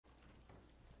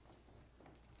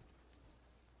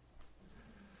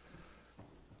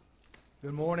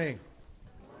Good morning.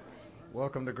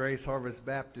 Welcome to Grace Harvest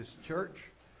Baptist Church.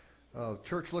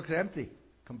 Church looks empty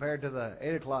compared to the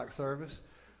 8 o'clock service,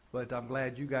 but I'm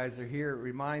glad you guys are here. It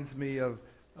reminds me of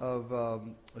a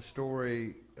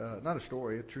story,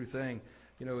 a true thing.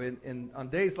 You know, on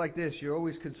days like this, you're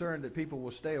always concerned that people will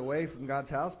stay away from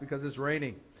God's house because it's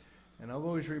raining. And I'll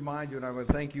always remind you, and I want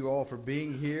to thank you all for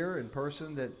being here in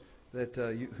person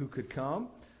who could come.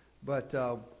 But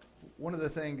one of the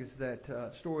things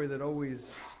story that always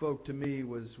spoke to me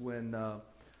was when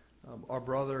our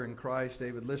brother in Christ,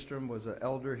 David Listrom, was an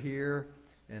elder here,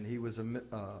 and he was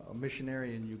a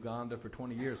missionary in Uganda for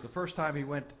 20 years. The first time he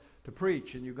went to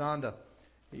preach in Uganda,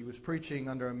 he was preaching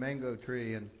under a mango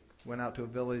tree and went out to a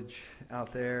village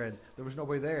out there, and there was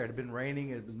nobody there. It had been raining,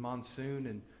 it had been monsoon,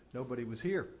 and nobody was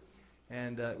here.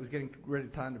 And it was getting ready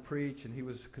time to preach, and he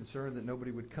was concerned that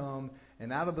nobody would come.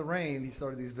 And out of the rain,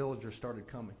 these villagers started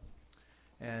coming.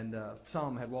 And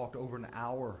some had walked over an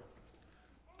hour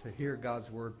to hear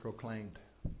God's word proclaimed.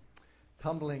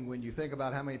 Humbling when you think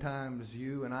about how many times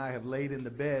you and I have laid in the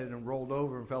bed and rolled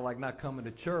over and felt like not coming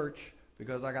to church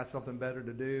because I got something better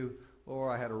to do,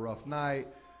 or I had a rough night.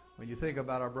 When you think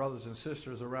about our brothers and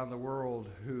sisters around the world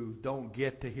who don't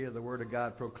get to hear the word of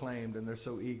God proclaimed, and they're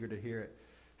so eager to hear it.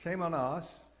 Shame on us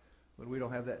when we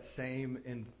don't have that same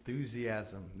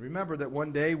enthusiasm. Remember that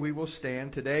one day we will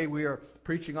stand. Today we are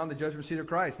preaching on the judgment seat of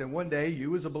Christ. And one day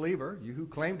you as a believer, you who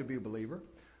claim to be a believer,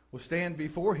 will stand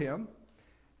before Him.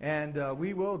 And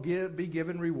we will be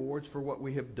given rewards for what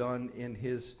we have done in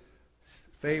His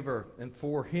favor and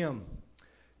for Him.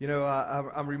 You know,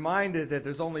 I'm reminded that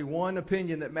there's only one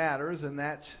opinion that matters, and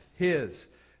that's His.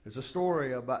 There's a story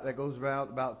that goes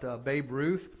about Babe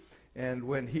Ruth, and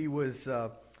when he was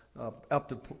up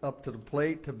to the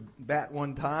plate to bat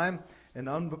one time, an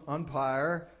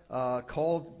umpire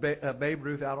called Babe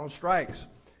Ruth out on strikes,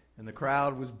 and the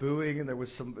crowd was booing, and it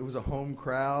was a home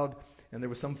crowd, and there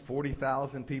was some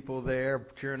 40,000 people there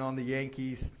cheering on the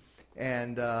Yankees,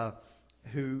 and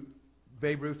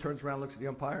Babe Ruth turns around, looks at the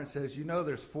umpire, and says, "You know,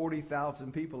 there's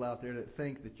 40,000 people out there that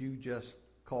think that you just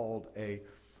called a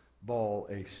ball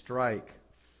a strike."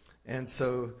 And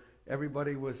so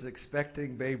everybody was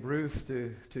expecting Babe Ruth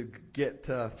to get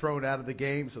thrown out of the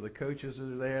game. So the coaches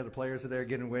are there, the players are there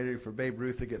getting ready for Babe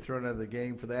Ruth to get thrown out of the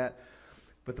game for that.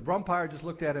 But the umpire just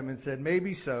looked at him and said,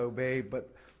 "Maybe so, Babe,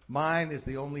 but mine is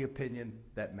the only opinion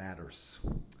that matters."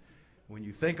 When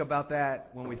you think about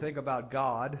that, when we think about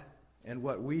God and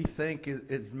what we think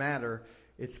is matter,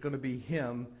 it's going to be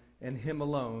Him and Him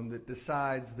alone that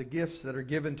decides the gifts that are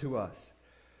given to us.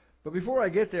 But before I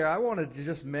get there, I wanted to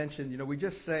just mention, we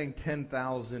just sang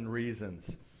 10,000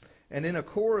 reasons. And in a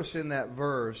chorus in that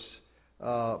verse,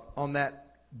 on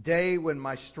that day when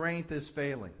my strength is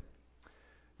failing,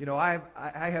 I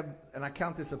have, and I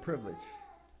count this a privilege,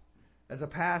 as a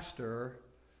pastor,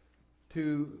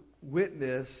 to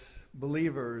witness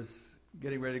believers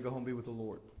getting ready to go home and be with the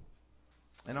Lord.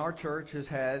 And our church has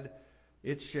had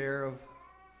its share of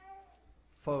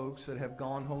folks that have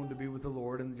gone home to be with the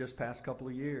Lord in the just past couple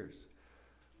of years.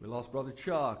 We lost Brother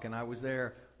Chuck, and I was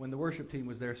there when the worship team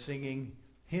was there singing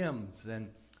hymns,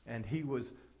 and he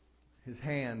was, his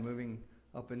hand moving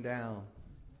up and down.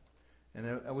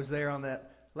 And I was there on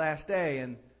that last day,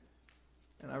 and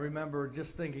I remember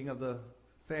just thinking of the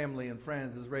family and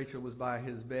friends as Rachel was by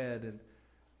his bed,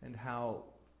 and how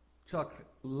Chuck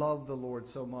loved the Lord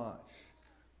so much.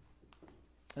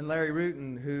 And Larry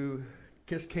Rutan, who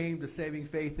just came to saving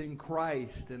faith in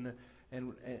Christ and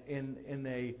in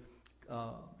a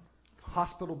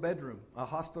hospital bedroom, a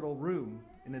hospital room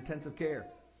in intensive care,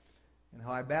 and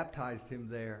how I baptized him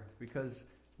there because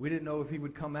we didn't know if he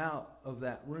would come out of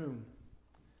that room.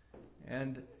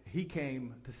 And he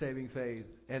came to saving faith,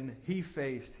 and he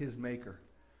faced his Maker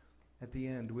at the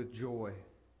end with joy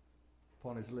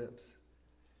upon his lips.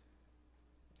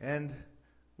 And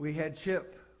we had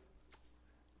Chip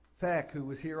Feck, who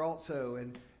was here also,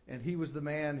 and he was the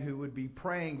man who would be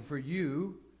praying for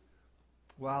you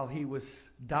while he was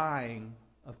dying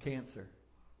of cancer,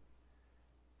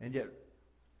 and yet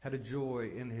had a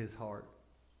joy in his heart.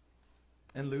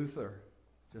 And Luther,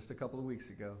 just a couple of weeks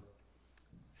ago,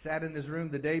 sat in his room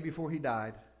the day before he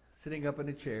died, sitting up in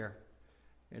a chair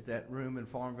at that room in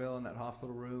Farmville, in that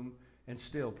hospital room, and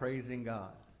still praising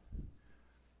God.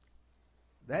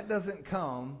 That doesn't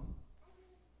come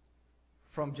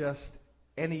from just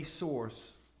any source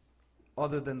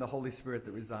other than the Holy Spirit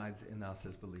that resides in us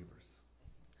as believers.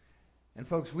 And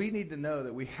folks, we need to know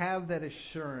that we have that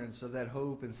assurance of that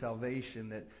hope and salvation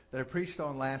that I preached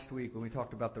on last week when we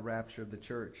talked about the rapture of the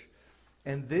church.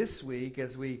 And this week,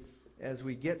 as we as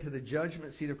we get to the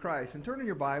judgment seat of Christ. And turn in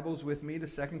your Bibles with me to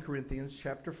 2 Corinthians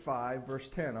chapter 5, verse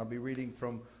 10. I'll be reading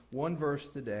from one verse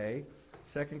today,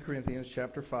 2 Corinthians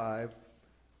chapter 5,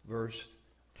 verse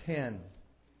 10.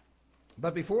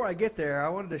 But before I get there, I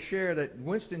wanted to share that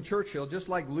Winston Churchill, just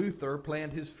like Luther,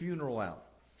 planned his funeral out.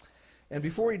 And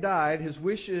before he died, his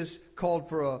wishes called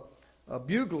for a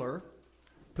bugler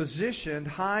positioned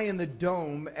high in the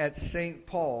dome at St.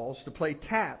 Paul's to play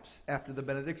taps after the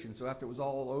benediction. So after it was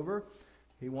all over,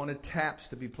 he wanted taps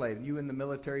to be played. You in the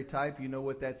military type, you know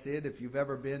what that's it. If you've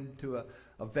ever been to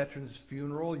a veteran's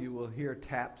funeral, you will hear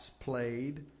taps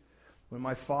played. When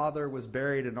my father was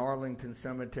buried in Arlington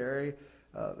Cemetery,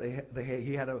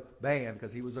 he had a band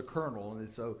because he was a colonel,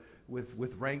 and so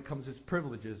with rank comes its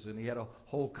privileges, and he had a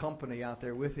whole company out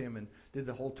there with him and did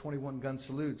the whole 21 gun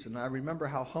salutes. And I remember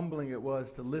how humbling it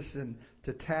was to listen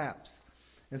to taps.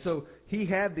 And so he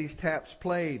had these taps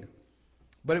played.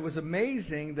 But it was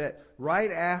amazing that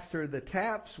right after the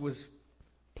taps was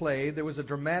played, there was a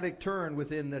dramatic turn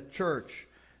within the church.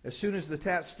 As soon as the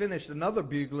taps finished, another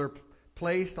bugler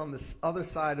placed on the other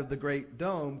side of the great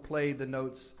dome played the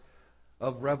notes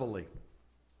of reveille.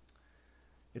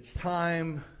 It's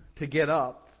time to get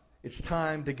up. It's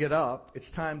time to get up.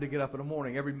 It's time to get up in the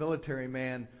morning. Every military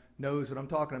man knows what I'm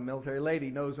talking about. Military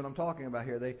lady knows what I'm talking about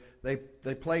here.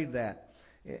 They played that.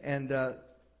 And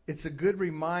it's a good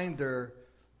reminder.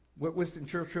 What Winston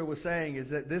Churchill was saying is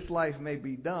that this life may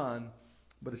be done,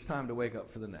 but it's time to wake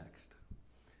up for the next.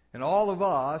 And all of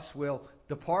us will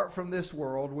depart from this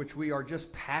world, which we are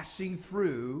just passing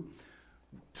through,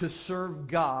 to serve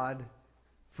God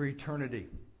for eternity.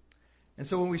 And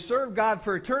so when we serve God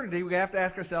for eternity, we have to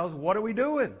ask ourselves, what are we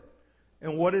doing?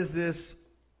 And what is this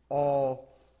all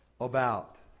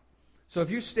about? So if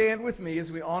you stand with me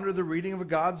as we honor the reading of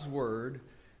God's Word,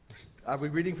 I'll be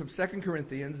reading from 2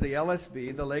 Corinthians, the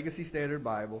LSB, the Legacy Standard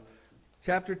Bible,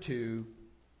 chapter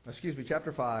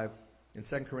 5, in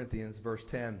 2 Corinthians, verse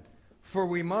 10. For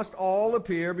we must all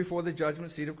appear before the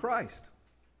judgment seat of Christ,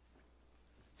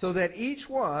 so that each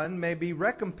one may be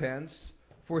recompensed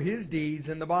for his deeds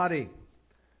in the body,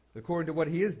 according to what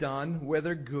he has done,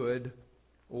 whether good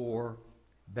or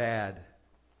bad.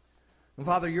 And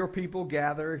Father, your people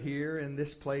gather here in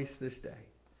this place this day.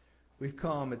 We've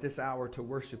come at this hour to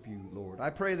worship you, Lord. I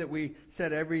pray that we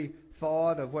set every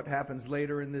thought of what happens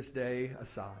later in this day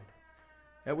aside,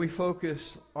 that we focus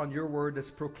on your word that's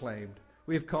proclaimed.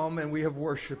 We have come and we have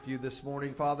worshiped you this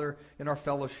morning, Father, in our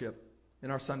fellowship,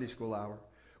 in our Sunday school hour.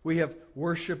 We have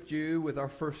worshiped you with our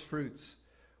first fruits.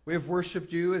 We have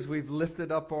worshiped you as we've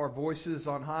lifted up our voices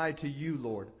on high to you,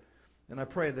 Lord. And I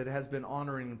pray that it has been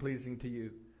honoring and pleasing to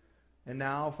you. And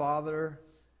now, Father,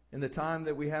 in the time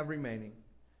that we have remaining,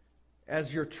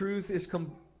 as your truth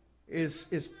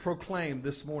is proclaimed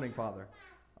this morning, Father,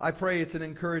 I pray it's an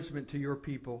encouragement to your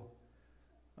people.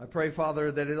 I pray,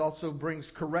 Father, that it also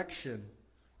brings correction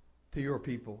to your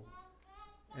people.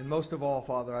 And most of all,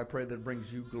 Father, I pray that it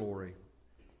brings you glory.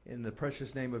 In the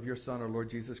precious name of your Son, our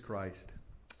Lord Jesus Christ.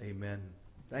 Amen.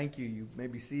 Thank you. You may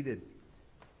be seated.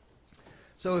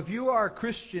 So if you are a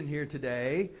Christian here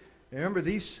today, remember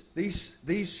these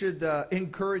should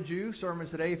encourage you, sermons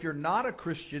today. If you're not a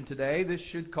Christian today, this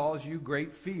should cause you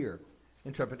great fear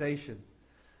and trepidation.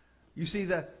 You see,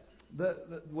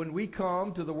 when we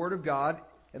come to the Word of God,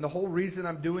 and the whole reason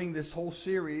I'm doing this whole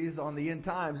series on the end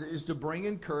times is to bring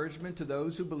encouragement to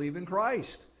those who believe in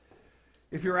Christ.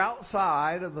 If you're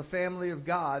outside of the family of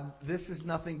God, this is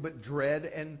nothing but dread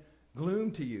and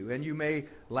gloom to you. And you may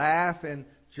laugh and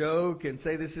joke and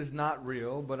say this is not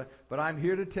real, but I'm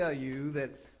here to tell you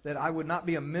that I would not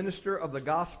be a minister of the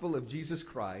gospel of Jesus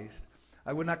Christ.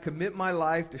 I would not commit my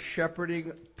life to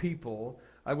shepherding people.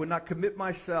 I would not commit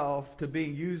myself to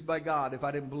being used by God if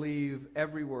I didn't believe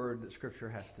every word that Scripture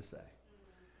has to say.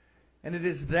 And it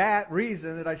is that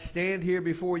reason that I stand here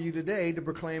before you today to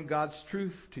proclaim God's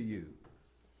truth to you.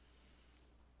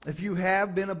 If you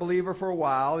have been a believer for a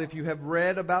while, if you have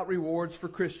read about rewards for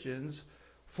Christians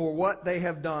for what they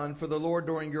have done for the Lord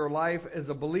during your life as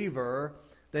a believer,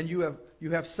 then you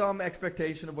have some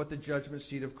expectation of what the judgment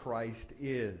seat of Christ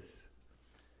is.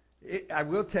 I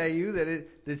will tell you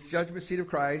that this judgment seat of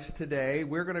Christ today,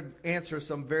 we're going to answer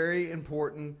some very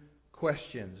important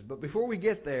questions. But before we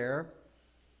get there,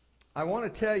 I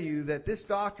want to tell you that this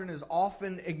doctrine is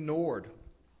often ignored.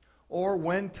 Or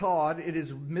when taught, it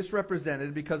is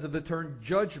misrepresented because of the term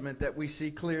judgment that we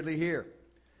see clearly here.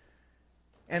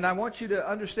 And I want you to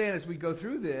understand as we go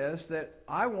through this that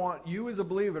I want you as a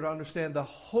believer to understand the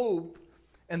hope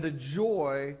and the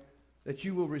joy that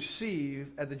you will receive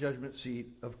at the judgment seat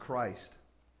of Christ.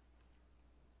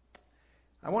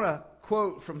 I want to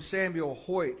quote from Samuel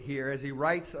Hoyt here as he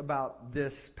writes about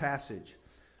this passage.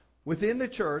 Within the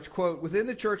church, quote, "Within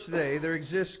the church today, there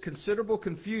exists considerable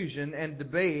confusion and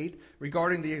debate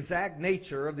regarding the exact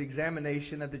nature of the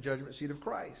examination at the judgment seat of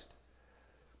Christ.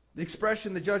 The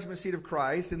expression, the judgment seat of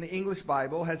Christ, in the English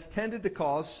Bible has tended to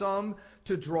cause some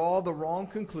to draw the wrong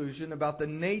conclusion about the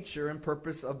nature and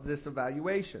purpose of this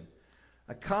evaluation.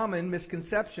 A common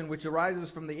misconception which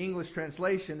arises from the English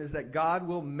translation is that God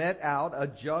will mete out a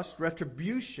just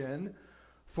retribution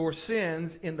for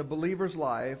sins in the believer's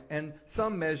life, and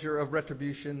some measure of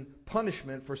retribution,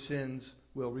 punishment for sins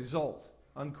will result,"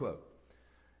 unquote.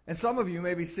 And some of you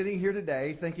may be sitting here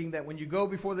today thinking that when you go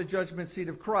before the judgment seat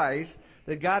of Christ,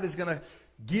 that God is going to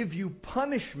give you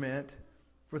punishment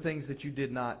for things that you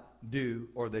did not do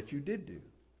or that you did do.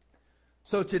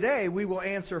 So today we will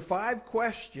answer 5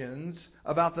 questions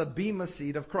about the Bema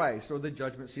seat of Christ, or the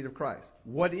judgment seat of Christ.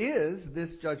 What is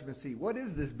this judgment seat? What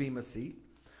is this Bema seat?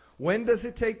 When does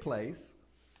it take place?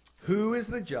 Who is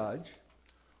the judge?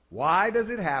 Why does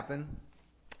it happen?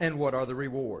 And what are the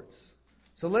rewards?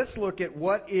 So let's look at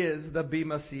what is the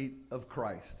Bema seat of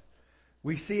Christ.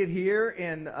 We see it here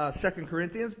in 2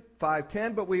 Corinthians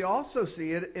 5:10, but we also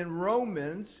see it in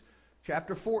Romans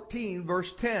chapter 14,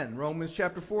 verse 10. Romans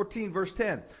chapter 14, verse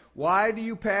 10. "Why do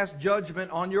you pass judgment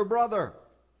on your brother?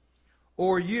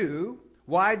 Or you,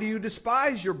 why do you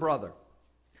despise your brother?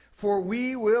 For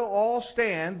we will all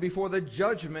stand before the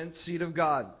judgment seat of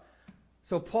God."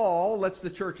 So Paul lets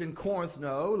the church in Corinth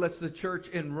know, lets the church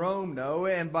in Rome know,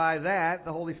 and by that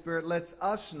the Holy Spirit lets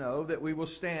us know that we will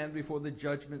stand before the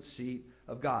judgment seat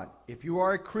of God. If you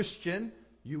are a Christian,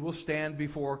 you will stand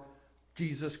before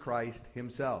Jesus Christ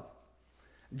himself.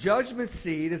 Judgment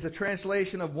seat is a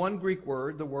translation of one Greek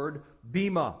word, the word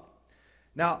bema.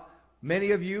 Now,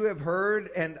 many of you have heard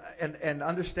and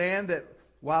understand that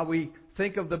while we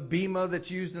think of the bema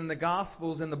that's used in the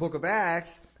Gospels in the book of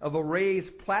Acts, of a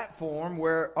raised platform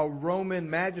where a Roman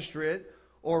magistrate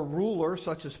or ruler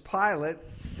such as Pilate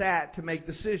sat to make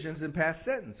decisions and pass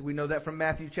sentence. We know that from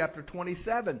Matthew chapter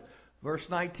 27, verse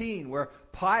 19, where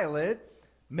Pilate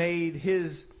made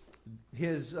his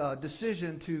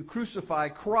decision to crucify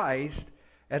Christ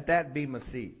at that bema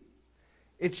seat.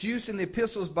 Its use in the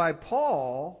epistles by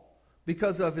Paul,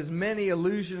 because of his many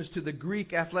allusions to the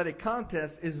Greek athletic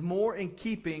contest, is more in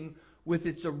keeping with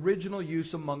its original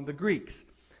use among the Greeks.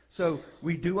 So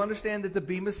we do understand that the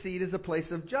bema seat is a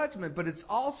place of judgment, but it's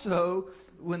also,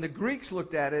 when the Greeks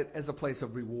looked at it, as a place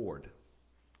of reward.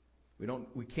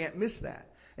 We can't miss that.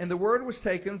 And the word was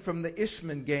taken from the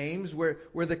Isthmian Games, where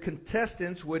the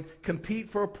contestants would compete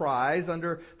for a prize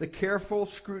under the careful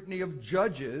scrutiny of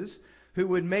judges who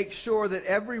would make sure that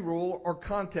every rule or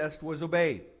contest was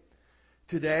obeyed.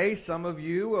 Today, some of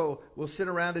you will sit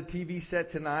around a TV set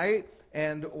tonight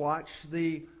and watch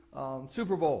the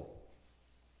Super Bowl.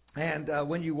 And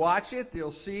when you watch it,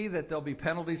 you'll see that there'll be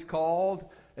penalties called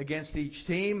against each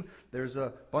team. There's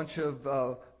a bunch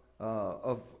of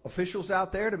officials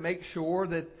out there to make sure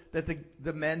that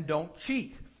the men don't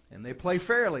cheat and they play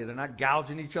fairly. They're not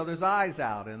gouging each other's eyes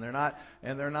out, and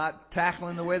they're not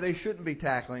tackling the way they shouldn't be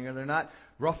tackling, and they're not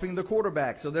roughing the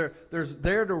quarterback. So there's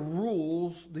there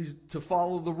to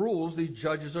follow the rules. These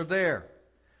judges are there.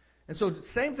 And so the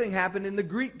same thing happened in the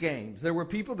Greek games. There were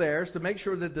people there to make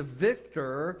sure that the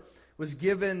victor was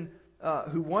given,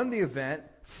 who won the event,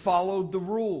 followed the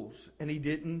rules, and he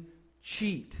didn't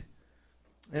cheat.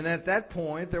 And at that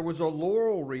point, there was a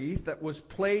laurel wreath that was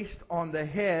placed on the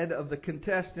head of the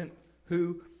contestant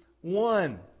who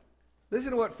won.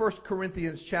 Listen to what 1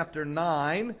 Corinthians chapter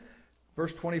 9,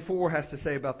 verse 24 has to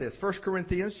say about this. 1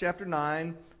 Corinthians chapter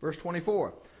 9, verse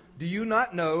 24. "Do you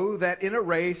not know that in a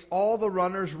race all the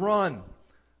runners run,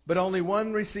 but only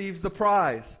one receives the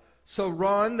prize? So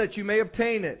run that you may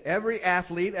obtain it. Every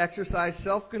athlete exercises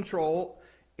self-control.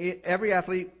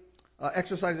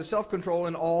 Exercises self-control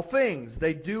in all things.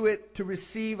 They do it to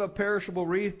receive a perishable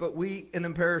wreath, but we an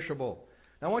imperishable."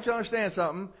 Now I want you to understand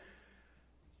something.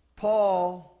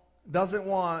 Paul doesn't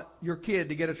want your kid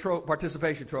to get a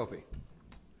participation trophy.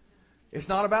 It's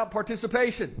not about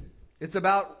participation. It's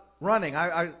about running.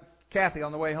 Kathy,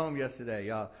 on the way home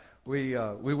yesterday, we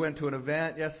went to an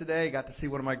event yesterday, got to see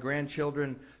one of my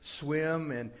grandchildren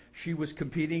swim, and she was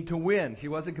competing to win. She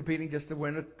wasn't competing just to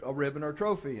win a ribbon or a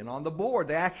trophy. And on the board,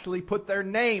 they actually put their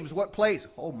names, what place.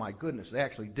 Oh my goodness, they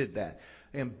actually did that.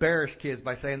 They embarrassed kids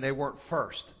by saying they weren't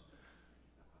first.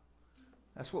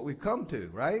 That's what we've come to,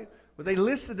 right? But they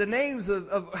listed the names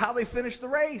of how they finished the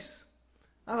race.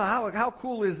 I don't know, how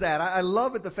cool is that? I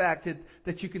love it, the fact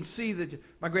that you can see that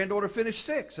my granddaughter finished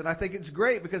 6th, and I think it's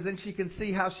great because then she can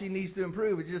see how she needs to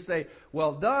improve. And just say,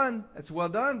 well done, that's well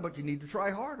done, but you need to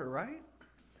try harder, right?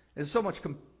 There's so much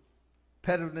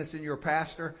competitiveness in your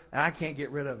pastor, and I can't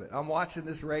get rid of it. I'm watching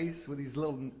this race with these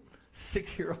little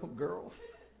 6-year-old girls.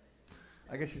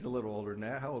 I guess she's a little older than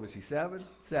that. How old is she? 7?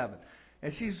 7.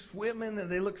 And she's swimming,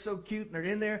 and they look so cute, and they're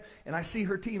in there, and I see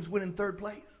her team's winning 3rd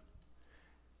place.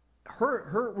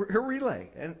 Her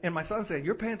relay, and my son said,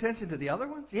 "You're paying attention to the other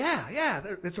ones?" Yeah,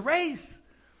 it's a race.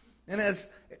 And as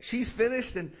she's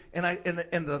finished, and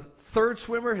the 3rd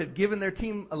swimmer had given their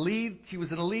team a lead, she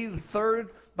was in a lead, the 3rd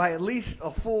by at least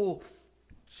a full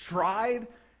stride,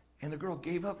 and the girl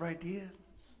gave up right at the end,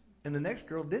 and the next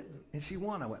girl didn't, and she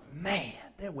won. I went, man,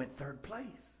 they went 3rd place.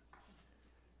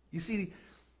 You see,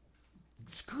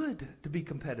 it's good to be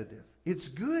competitive. It's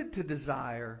good to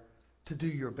desire to do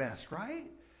your best, right?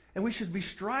 And we should be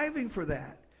striving for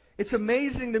that. It's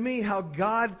amazing to me how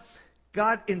God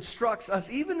instructs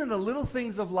us, even in the little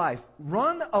things of life.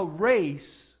 Run a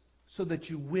race so that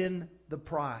you win the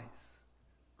prize,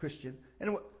 Christian.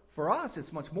 And for us,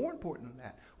 it's much more important than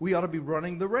that. We ought to be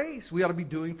running the race. We ought to be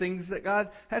doing things that God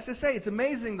has to say. It's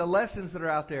amazing the lessons that are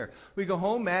out there. We go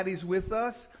home, Maddie's with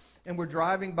us, and we're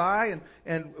driving by,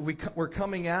 and we're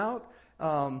coming out.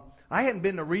 I hadn't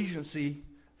been to Regency.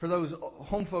 For those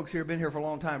home folks here who have been here for a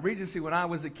long time, Regency, when I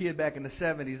was a kid back in the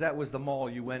 70s, that was the mall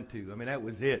you went to. I mean, that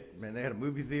was it. Man, they had a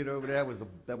movie theater over there.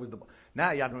 That was the.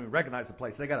 Now y'all don't even recognize the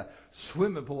place. They got a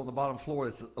swimming pool on the bottom floor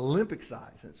that's Olympic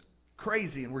size. It's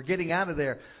crazy. And we're getting out of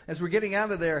there. As we're getting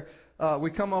out of there,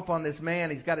 we come up on this man.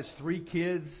 He's got his 3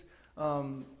 kids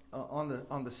on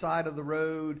the side of the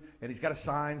road, and he's got a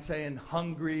sign saying,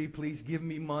 "Hungry, please give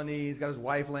me money." He's got his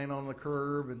wife laying on the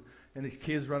curb, and his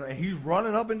kids running. And he's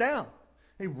running up and down.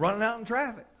 He's running out in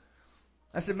traffic.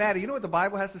 I said, "Maddie, you know what the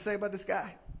Bible has to say about this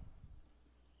guy?"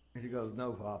 And she goes,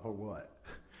 "No, Papa, what?"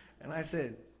 And I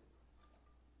said,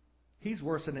 "He's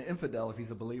worse than an infidel if he's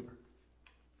a believer,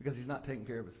 because he's not taking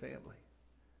care of his family."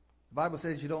 The Bible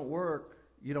says you don't work,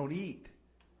 you don't eat.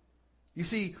 You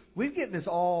see, we're getting this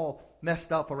all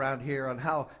messed up around here on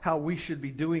how we should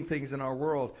be doing things in our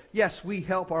world. Yes, we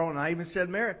help our own. I even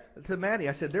said to Maddie,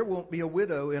 I said, there won't be a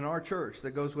widow in our church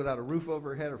that goes without a roof over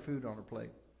her head or food on her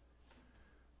plate.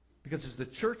 Because it's the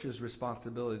church's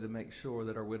responsibility to make sure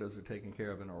that our widows are taken care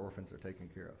of and our orphans are taken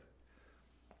care of.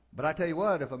 But I tell you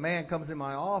what, if a man comes in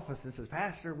my office and says,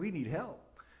 "Pastor, we need help,"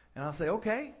 and I'll say,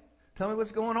 "Okay, tell me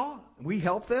what's going on." We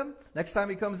help them. Next time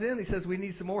he comes in, he says, "We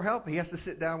need some more help." He has to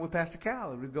sit down with Pastor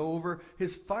Cal and we go over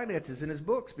his finances and his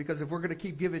books, because if we're going to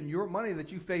keep giving your money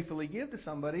that you faithfully give to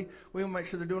somebody, we want to make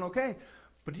sure they're doing okay.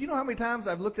 But do you know how many times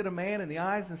I've looked at a man in the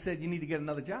eyes and said, "You need to get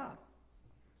another job"?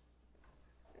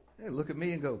 They look at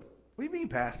me and go, "What do you mean,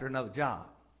 Pastor, another job?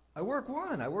 I work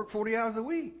 40 hours a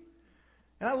week."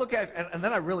 And I look at, and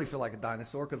then I really feel like a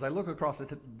dinosaur, because I look across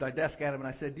the desk at him and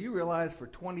I said, "Do you realize for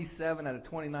 27 out of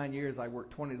 29 years I work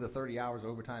 20 to 30 hours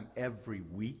overtime every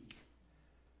week?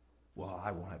 Well, I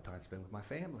won't have time to spend with my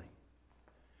family."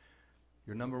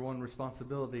 Your number one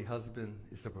responsibility, husband,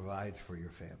 is to provide for your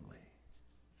family.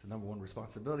 It's the number one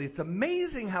responsibility. It's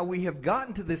amazing how we have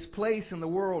gotten to this place in the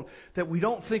world that we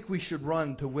don't think we should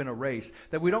run to win a race,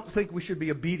 that we don't think we should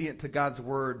be obedient to God's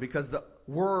word, because the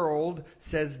world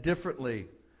says differently.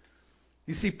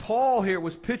 You see, Paul here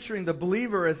was picturing the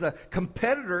believer as a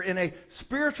competitor in a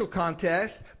spiritual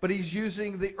contest, but he's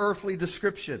using the earthly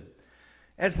description.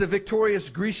 As the victorious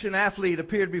Grecian athlete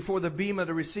appeared before the bema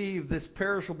to receive this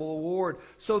perishable award,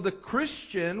 so the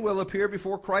Christian will appear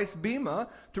before Christ's bema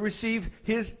to receive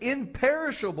his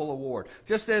imperishable award.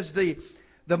 Just as the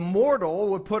mortal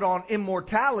would put on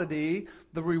immortality,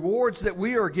 the rewards that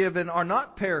we are given are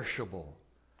not perishable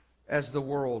as the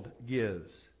world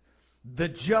gives. The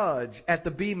judge at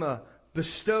the bema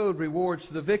bestowed rewards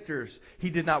to the victors. He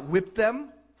did not whip them.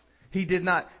 He did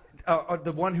not,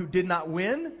 the one who did not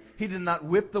win. He did not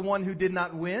whip the one who did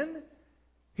not win.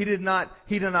 He did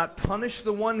not punish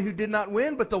the one who did not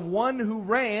win, but the one who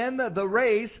ran the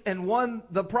race and won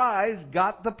the prize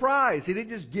got the prize. He didn't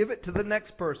just give it to the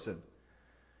next person.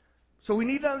 So we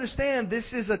need to understand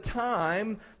this is a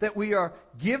time that we are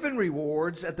given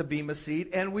rewards at the bema seat,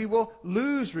 and we will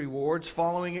lose rewards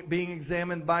following it being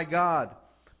examined by God.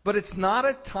 But it's not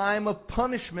a time of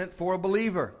punishment for a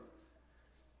believer,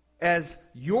 as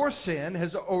your sin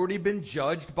has already been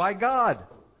judged by God.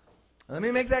 Let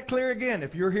me make that clear again.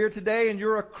 If you're here today and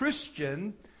you're a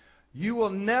Christian, you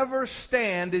will never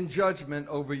stand in judgment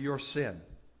over your sin,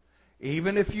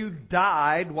 even if you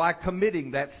died while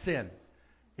committing that sin.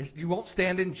 You won't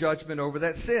stand in judgment over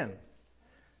that sin.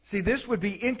 See, this would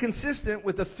be inconsistent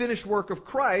with the finished work of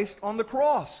Christ on the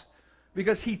cross,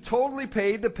 because he totally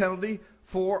paid the penalty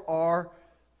for our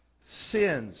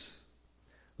sins.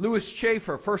 Louis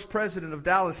Schaeffer, first president of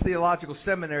Dallas Theological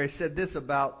Seminary, said this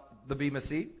about the Bema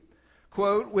Seat.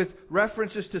 Quote, with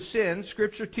references to sin,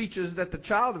 Scripture teaches that the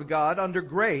child of God under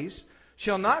grace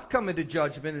shall not come into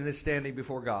judgment in his standing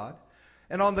before God.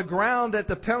 And on the ground that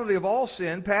the penalty of all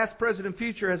sin, past, present, and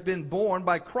future, has been borne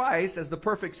by Christ as the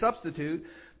perfect substitute,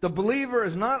 the believer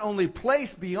is not only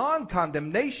placed beyond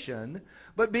condemnation,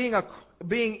 but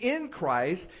being in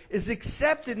Christ is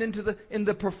accepted in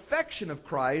the perfection of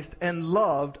Christ and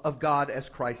loved of God as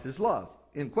Christ is loved.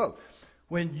 End quote.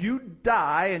 When you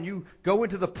die and you go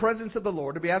into the presence of the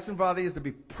Lord, to be absent from the body is to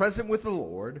be present with the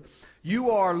Lord,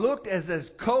 you are looked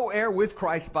as co-heir with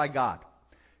Christ by God.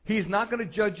 He's not going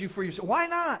to judge you for yourself. Why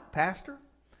not, Pastor?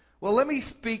 Well, let me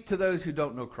speak to those who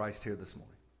don't know Christ here this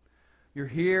morning. You're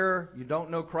here, you don't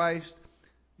know Christ,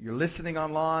 you're listening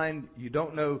online, you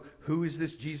don't know who is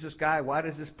this Jesus guy, why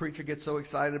does this preacher get so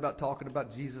excited about talking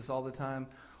about Jesus all the time?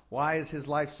 Why is his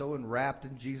life so enwrapped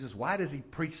in Jesus? Why does he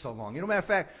preach so long? Matter of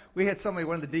fact, we had somebody,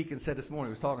 one of the deacons said this morning,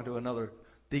 he was talking to another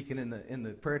deacon in the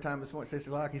prayer time this morning, 6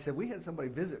 o'clock. He said, we had somebody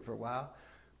visit for a while,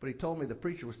 but he told me the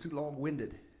preacher was too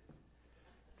long-winded.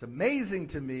 It's amazing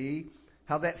to me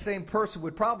how that same person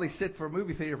would probably sit for a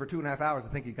movie theater for 2.5 hours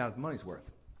and think he got his money's worth.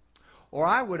 Or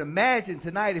I would imagine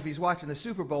tonight if he's watching the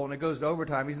Super Bowl and it goes to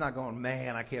overtime, he's not going,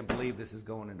 man, I can't believe this is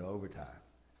going into overtime.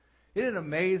 Isn't it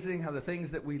amazing how the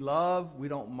things that we love, we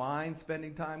don't mind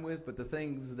spending time with, but the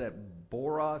things that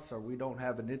bore us or we don't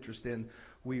have an interest in,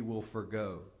 we will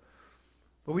forgo.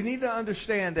 But we need to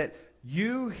understand that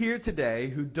you here today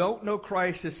who don't know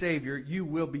Christ as Savior, you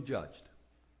will be judged.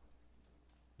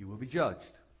 You will be judged.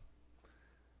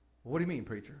 What do you mean,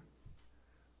 preacher?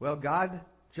 Well, God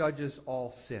judges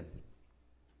all sin.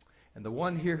 And the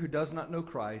one here who does not know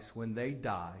Christ, when they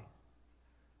die,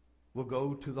 will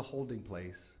go to the holding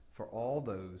place for all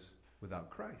those without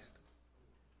Christ.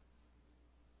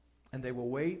 And they will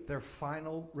wait their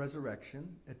final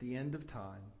resurrection at the end of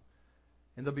time.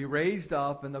 And they'll be raised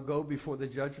up and they'll go before the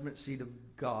judgment seat of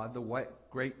God, the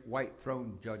great white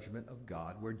throne judgment of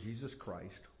God, where Jesus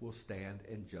Christ will stand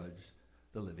and judge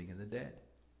the living and the dead.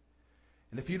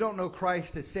 And if you don't know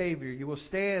Christ as Savior, you will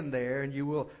stand there and you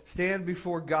will stand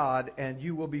before God and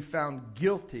you will be found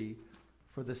guilty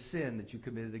for the sin that you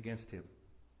committed against Him.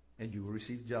 And you will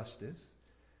receive justice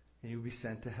and you will be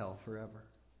sent to hell forever.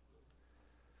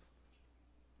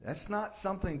 That's not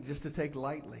something just to take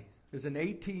lightly. There's an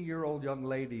 18-year-old young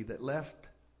lady that left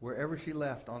wherever she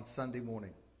left on Sunday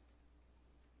morning.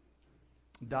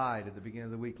 Died at the beginning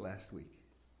of the week last week.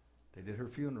 They did her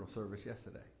funeral service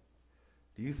yesterday.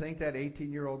 Do you think that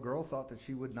 18-year-old girl thought that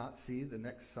she would not see the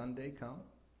next Sunday come?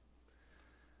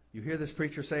 You hear this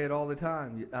preacher say it all the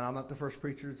time, and I'm not the first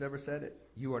preacher who's ever said it.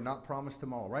 You are not promised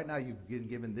tomorrow. Right now you've been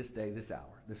given this day, this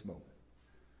hour, this moment.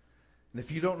 And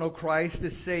if you don't know Christ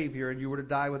as Savior and you were to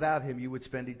die without Him, you would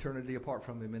spend eternity apart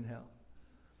from Him in hell.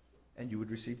 And you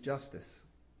would receive justice.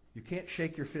 You can't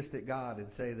shake your fist at God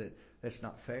and say that that's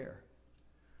not fair.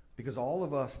 Because all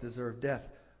of us deserve death.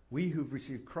 We who've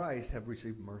received Christ have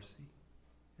received mercy.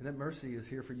 And that mercy is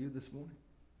here for you this morning.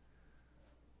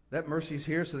 That mercy is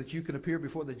here so that you can appear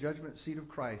before the judgment seat of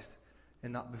Christ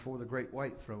and not before the great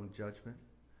white throne judgment.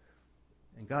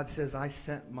 And God says, I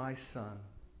sent my Son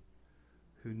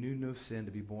who knew no sin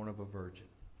to be born of a virgin,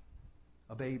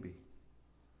 a baby,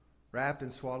 wrapped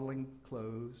in swaddling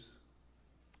clothes.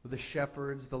 The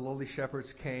shepherds, the lowly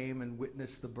shepherds came and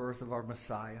witnessed the birth of our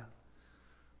Messiah.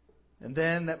 And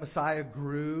then that Messiah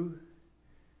grew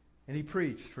and He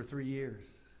preached for 3 years.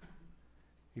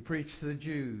 He preached to the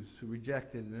Jews who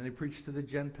rejected, and then He preached to the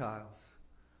Gentiles.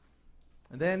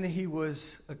 And then He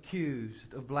was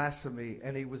accused of blasphemy,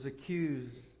 and He was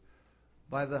accused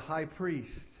by the high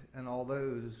priest and all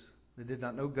those that did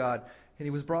not know God. And He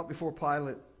was brought before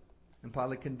Pilate, and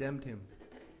Pilate condemned Him,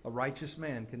 a righteous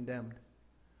man condemned.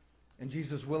 And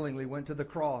Jesus willingly went to the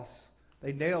cross.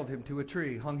 They nailed Him to a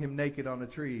tree, hung Him naked on a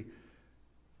tree.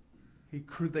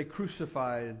 They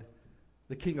crucified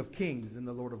the King of Kings and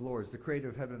the Lord of Lords, the Creator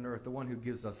of heaven and earth, the one who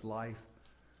gives us life.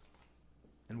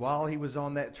 And while He was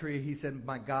on that tree, He said,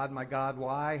 my God,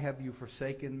 why have you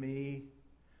forsaken me?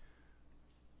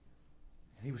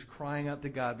 And He was crying out to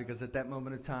God because at that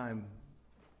moment of time,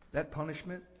 that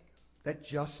punishment, that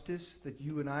justice that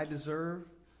you and I deserve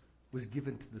was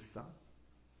given to the Son.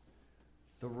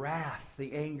 The wrath,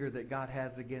 the anger that God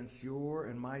has against your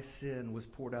and my sin was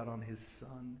poured out on His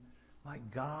Son. My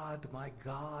God,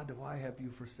 why have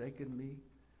you forsaken me?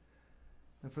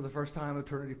 And for the first time,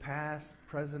 eternity past,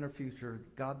 present, or future,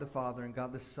 God the Father and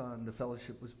God the Son, the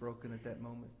fellowship was broken at that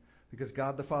moment. Because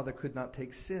God the Father could not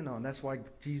take sin on. That's why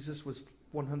Jesus was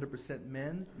 100%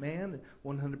 man, and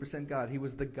 100% God. He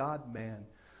was the God-man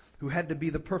who had to be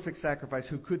the perfect sacrifice,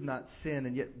 who could not sin,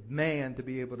 and yet man to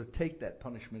be able to take that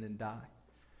punishment and die.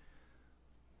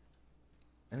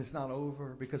 And it's not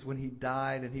over, because when he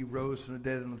died and he rose from the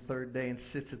dead on the third day and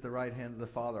sits at the right hand of the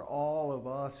Father, all of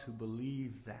us who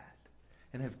believe that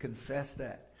and have confessed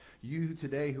that, you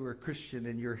today who are Christian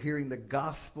and you're hearing the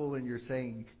gospel and you're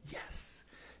saying, yes,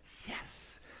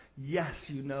 yes, yes,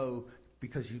 you know,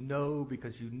 because you know,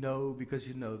 because you know, because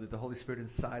you know that the Holy Spirit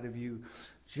inside of you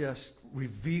just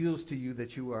reveals to you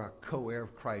that you are a co-heir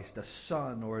of Christ, a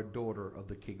son or a daughter of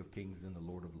the King of Kings and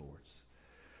the Lord of Lords.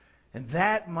 And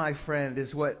that, my friend,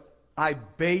 is what I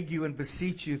beg you and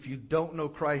beseech you. If you don't know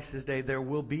Christ this day, there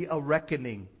will be a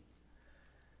reckoning.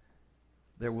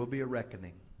 There will be a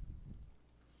reckoning.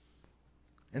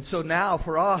 And so now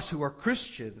for us who are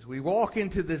Christians, we walk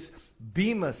into this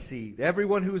Bema seat.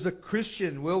 Everyone who is a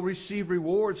Christian will receive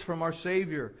rewards from our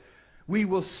Savior. We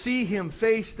will see Him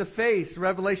face to face.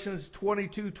 Revelation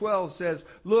 22:12 says,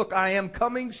 "Look, I am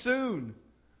coming soon.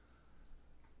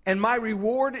 And my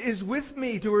reward is with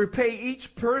me to repay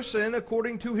each person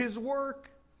according to his work."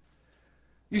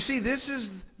 You see, this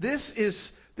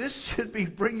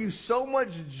should bring you so much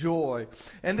joy,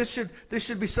 and this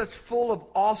should be such full of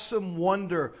awesome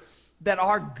wonder that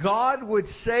our God would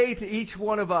say to each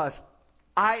one of us,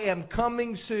 "I am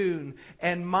coming soon,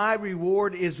 and my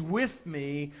reward is with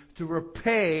me to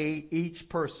repay each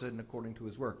person according to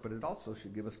his work." But it also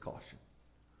should give us caution.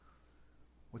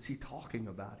 What's he talking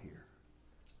about here?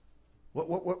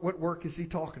 What work is he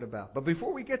talking about? But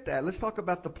before we get that, let's talk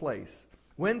about the place.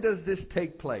 When does this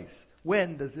take place?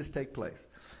 When does this take place?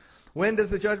 When does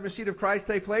the judgment seat of Christ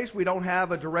take place? We don't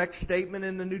have a direct statement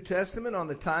in the New Testament on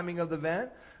the timing of the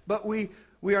event, but we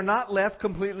are not left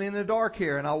completely in the dark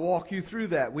here, and I'll walk you through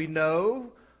that. We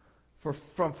know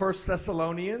from 1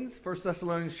 Thessalonians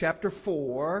chapter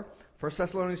 4,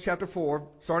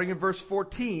 starting in verse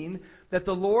 14, that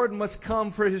the Lord must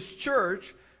come for His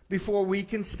church before we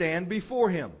can stand before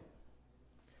Him.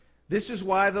 This is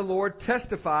why the Lord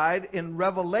testified in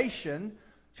Revelation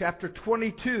chapter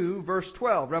 22, verse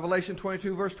 12. Revelation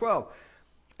 22, verse 12.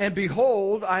 "And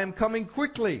behold, I am coming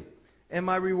quickly, and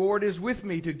my reward is with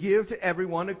me to give to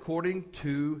everyone according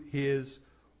to his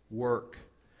work."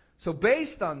 So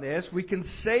based on this, we can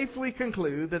safely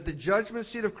conclude that the judgment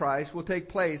seat of Christ will take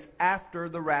place after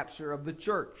the rapture of the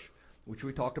church, which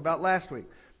we talked about last week.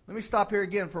 Let me stop here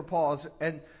again for a pause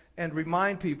and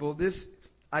remind people this.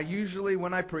 I usually,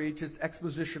 when I preach, it's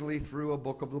expositionally through a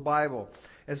book of the Bible.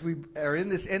 As we are in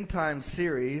this end time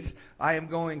series, I am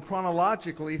going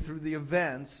chronologically through the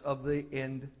events of the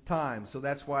end time. So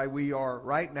that's why we are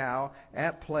right now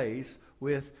at place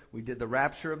we did the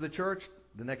rapture of the church.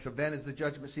 The next event is the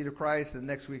judgment seat of Christ. And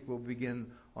next week we'll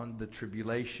begin on the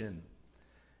tribulation.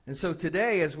 And so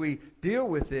today, as we deal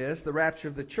with this, the rapture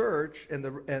of the church and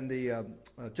the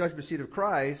judgment seat of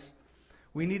Christ,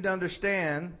 we need to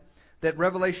understand that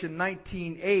Revelation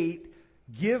 19:8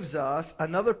 gives us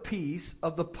another piece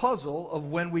of the puzzle of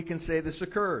when we can say this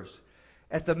occurs.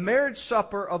 At the marriage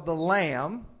supper of the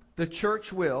Lamb, the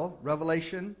church will,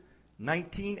 Revelation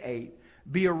 19:8,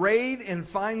 be arrayed in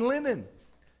fine linen,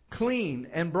 clean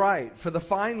and bright, for the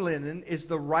fine linen is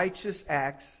the righteous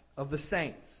acts of the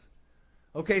saints.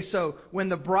 Okay, so when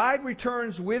the bride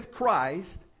returns with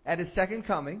Christ at His second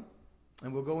coming,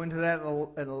 and we'll go into that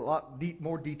in a lot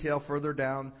more detail further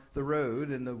down the road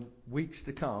in the weeks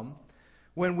to come.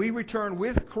 When we return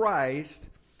with Christ,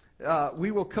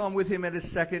 we will come with Him at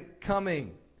His second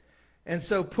coming. And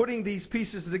so putting these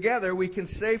pieces together, we can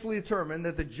safely determine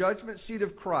that the judgment seat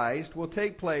of Christ will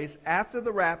take place after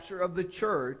the rapture of the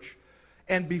church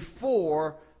and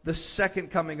before the second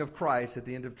coming of Christ at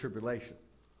the end of tribulation.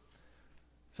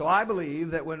 So I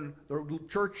believe that when the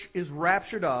church is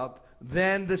raptured up,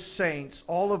 then the saints,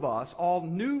 all of us, all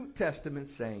New Testament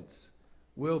saints,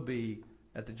 will be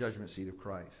at the judgment seat of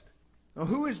Christ. Now,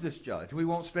 who is this judge? We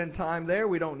won't spend time there.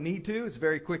 We don't need to. It's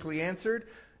very quickly answered.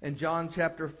 In John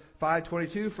chapter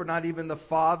 5:22, "For not even the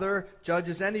Father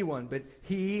judges anyone, but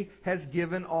He has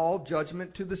given all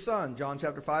judgment to the Son." John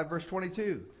chapter 5, verse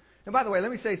 22. And by the way, let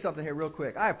me say something here real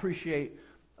quick. I appreciate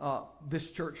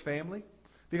this church family,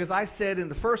 because I said in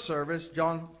the first service,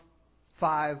 John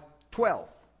 5:12.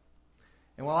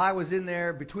 And while I was in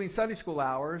there between Sunday school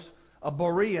hours, a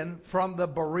Berean from the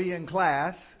Berean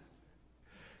class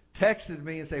texted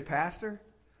me and said, "Pastor,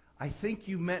 I think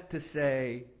you meant to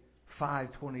say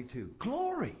 5:22.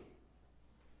 Glory!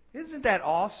 Isn't that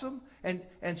awesome? And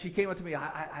she came up to me.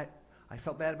 I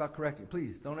felt bad about correcting.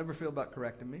 Please, don't ever feel about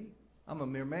correcting me. I'm a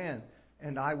mere man,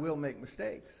 and I will make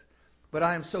mistakes. But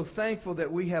I am so thankful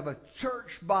that we have a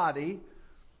church body,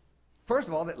 first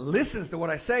of all, that listens to what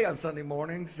I say on Sunday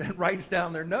mornings and writes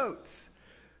down their notes.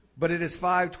 But it is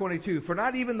 5:22. For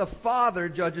not even the Father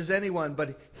judges anyone,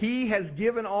 but he has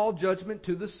given all judgment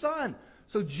to the Son.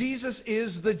 So Jesus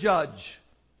is the judge.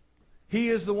 He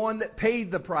is the one that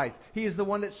paid the price. He is the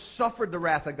one that suffered the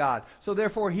wrath of God. So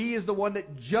therefore, he is the one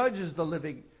that judges the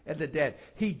living and the dead.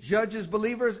 He judges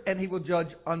believers, and he will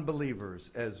judge unbelievers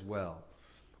as well.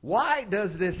 Why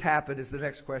does this happen is the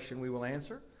next question we will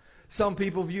answer. Some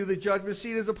people view the judgment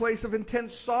seat as a place of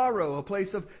intense sorrow, a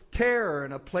place of terror,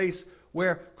 and a place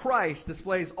where Christ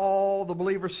displays all the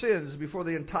believer's sins before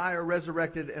the entire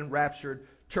resurrected and raptured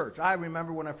church. I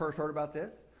remember when I first heard about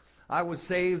this. I was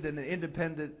saved in an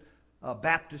independent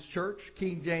Baptist church,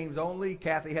 King James only.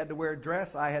 Kathy had to wear a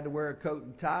dress. I had to wear a coat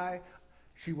and tie.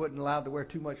 She wasn't allowed to wear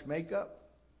too much makeup.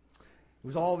 It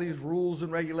was all these rules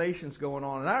and regulations going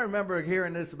on. And I remember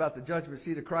hearing this about the judgment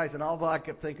seat of Christ, and all I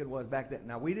kept thinking was back then,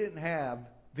 now we didn't have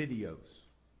videos.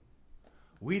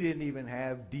 We didn't even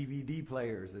have DVD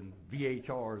players and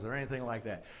VHRs or anything like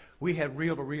that. We had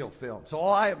reel-to-reel film. So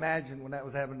all I imagined when that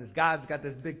was happening is God's got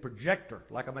this big projector,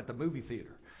 like I'm at the movie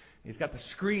theater. He's got the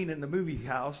screen in the movie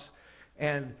house,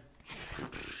 and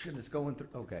it's going through.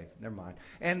 Okay, never mind.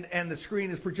 And the screen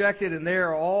is projected, and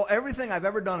there everything I've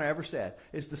ever done or ever said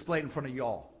is displayed in front of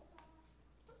y'all.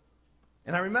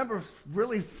 And I remember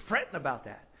really fretting about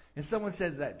that. And someone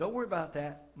said that, don't worry about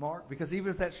that, Mark, because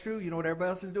even if that's true, you know what everybody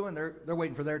else is doing? They're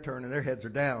waiting for their turn, and their heads are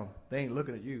down. They ain't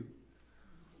looking at you.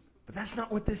 But that's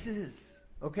not what this is.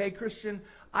 Okay, Christian?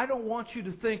 I don't want you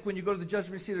to think when you go to the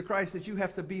judgment seat of Christ that you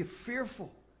have to be fearful.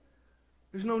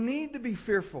 There's no need to be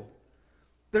fearful.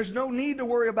 There's no need to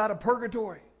worry about a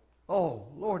purgatory. Oh,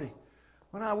 Lordy.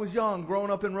 When I was young, growing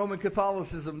up in Roman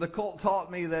Catholicism, the cult taught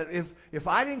me that if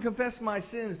I didn't confess my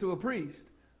sins to a priest,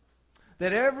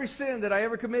 that every sin that I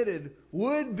ever committed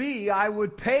I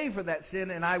would pay for that sin,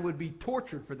 and I would be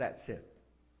tortured for that sin.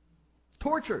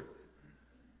 Tortured.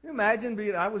 Can you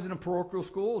imagine I was in a parochial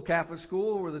school, a Catholic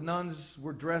school, where the nuns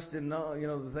were dressed in,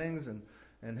 the things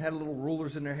and had little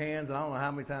rulers in their hands, and I don't know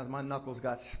how many times my knuckles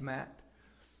got smacked.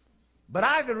 But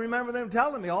I can remember them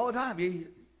telling me all the time,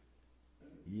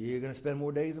 you're going to spend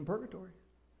more days in purgatory.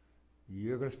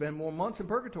 You're going to spend more months in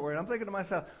purgatory. And I'm thinking to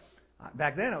myself,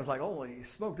 back then I was like, holy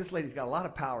smoke, this lady's got a lot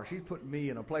of power. She's putting me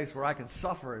in a place where I can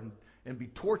suffer and be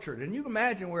tortured. And you can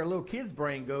imagine where a little kid's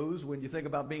brain goes when you think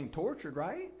about being tortured,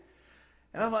 right?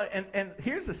 And I thought, and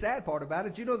here's the sad part about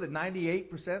it. You know that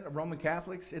 98% of Roman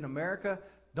Catholics in America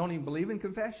don't even believe in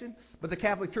confession? But the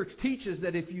Catholic Church teaches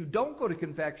that if you don't go to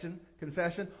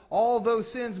confession, all those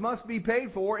sins must be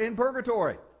paid for in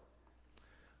purgatory.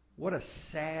 What a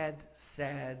sad,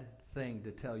 sad thing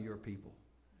to tell your people.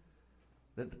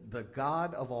 That the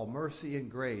God of all mercy and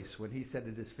grace, when he said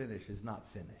it is finished, is not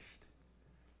finished.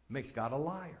 It makes God a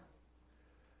liar.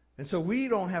 And so we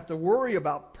don't have to worry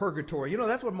about purgatory.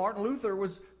 That's what Martin Luther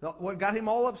what got him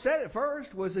all upset at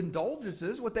first was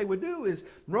indulgences. What they would do is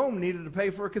Rome needed to pay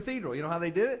for a cathedral. You know how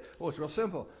they did it? Well, it's real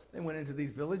simple. They went into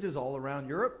these villages all around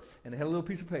Europe, and they had a little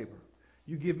piece of paper.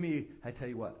 You give me, I tell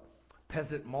you what,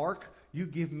 peasant Mark, you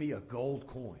give me a gold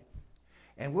coin.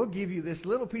 And we'll give you this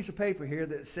little piece of paper here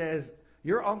that says,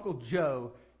 your Uncle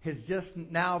Joe has just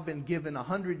now been given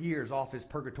 100 years off his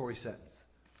purgatory sentence.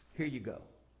 Here you go.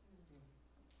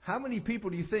 How many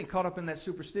people do you think caught up in that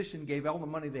superstition gave all the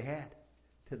money they had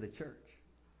to the church?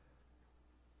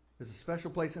 There's a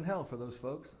special place in hell for those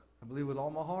folks. I believe with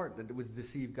all my heart that it was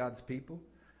deceive God's people.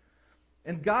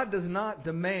 And God does not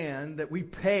demand that we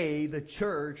pay the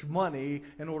church money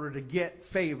in order to get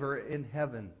favor in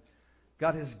heaven.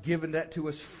 God has given that to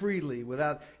us freely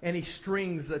without any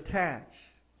strings attached.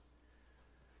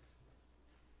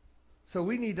 So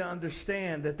we need to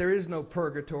understand that there is no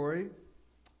purgatory.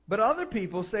 But other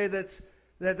people say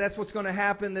that's what's going to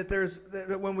happen,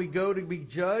 that when we go to be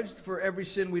judged for every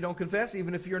sin we don't confess,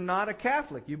 even if you're not a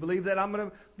Catholic. You believe that I'm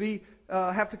going to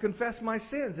have to confess my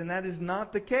sins, and that is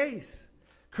not the case.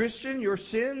 Christian, your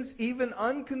sins, even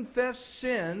unconfessed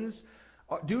sins,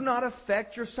 do not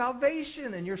affect your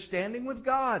salvation and your standing with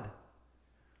God.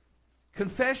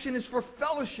 Confession is for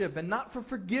fellowship and not for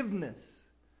forgiveness.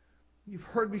 You've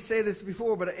heard me say this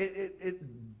before, but it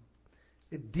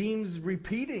deems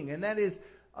repeating, and that is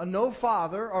no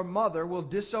father or mother will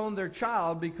disown their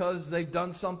child because they've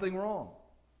done something wrong.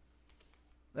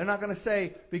 They're not going to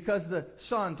say because the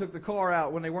son took the car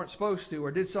out when they weren't supposed to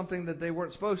or did something that they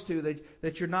weren't supposed to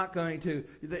that you're not going to,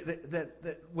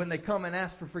 that when they come and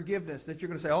ask for forgiveness, that you're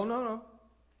going to say, oh, no.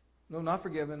 No, not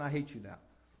forgiven. I hate you now.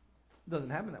 It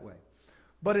doesn't happen that way.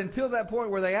 But until that point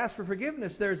where they ask for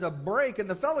forgiveness, there's a break in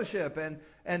the fellowship,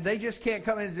 and they just can't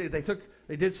come in and say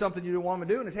they did something you didn't want them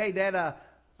to do, and it's, hey, Dad,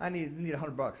 I need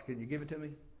 $100. Can you give it to me?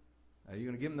 Are you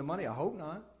going to give them the money? I hope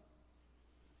not.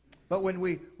 But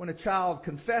when a child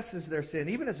confesses their sin,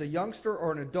 even as a youngster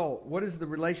or an adult, what is the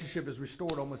relationship is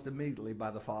restored almost immediately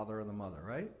by the father or the mother,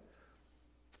 right?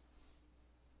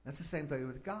 That's the same thing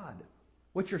with God.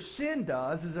 What your sin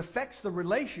does is affects the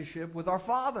relationship with our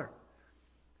Father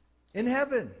in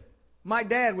heaven. My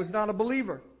dad was not a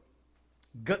believer.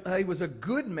 He was a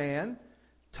good man,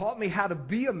 taught me how to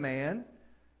be a man.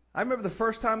 I remember the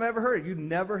first time I ever heard it. You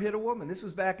never hit a woman. This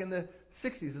was back in the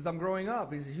 60s as I'm growing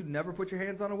up. He says, you never put your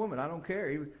hands on a woman. I don't care.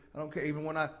 I don't care. Even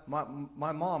when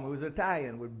my mom, who was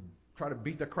Italian, would try to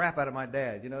beat the crap out of my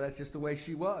dad. You know, that's just the way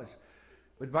she was.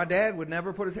 But my dad would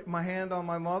never put my hand on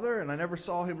my mother, and I never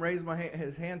saw him raise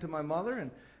his hand to my mother.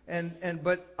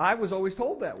 But I was always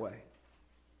told that way.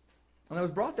 And I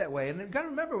was brought that way. And you've got to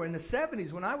remember, in the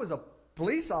 70s, when I was a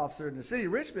police officer in the city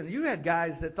of Richmond, you had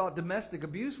guys that thought domestic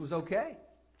abuse was okay.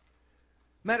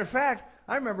 Matter of fact,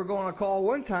 I remember going on a call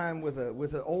one time with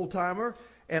an old timer,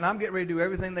 and I'm getting ready to do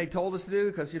everything they told us to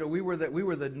do because we were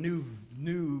the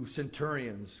new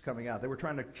centurions coming out. They were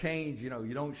trying to change. You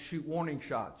don't shoot warning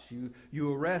shots.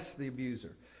 You arrest the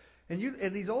abuser. And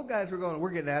these old guys were going,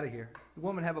 we're getting out of here. The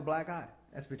woman have a black eye.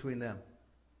 That's between them.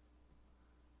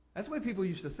 That's the way people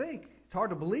used to think. It's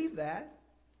hard to believe that.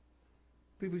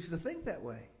 People used to think that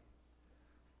way.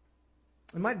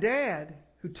 And my dad,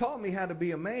 who taught me how to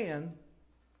be a man,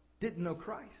 didn't know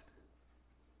Christ.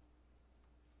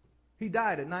 He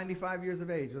died at 95 years of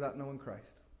age without knowing Christ.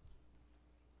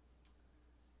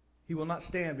 He will not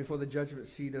stand before the judgment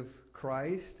seat of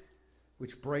Christ,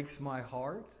 which breaks my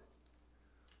heart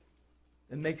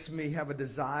and makes me have a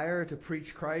desire to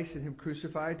preach Christ and Him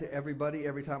crucified to everybody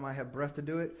every time I have breath to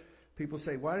do it. People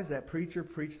say, why does that preacher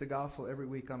preach the gospel every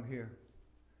week I'm here?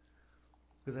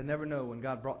 Because I never know when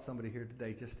God brought somebody here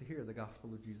today just to hear the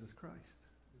gospel of Jesus Christ.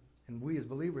 And we as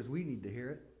believers, we need to hear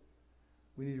it.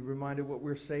 We need to be reminded what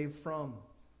we're saved from.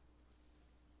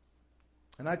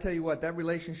 And I tell you what, that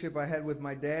relationship I had with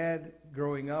my dad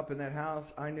growing up in that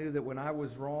house, I knew that when I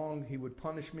was wrong, he would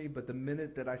punish me. But the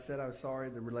minute that I said I was sorry,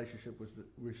 the relationship was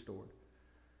restored.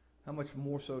 How much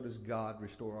more so does God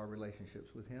restore our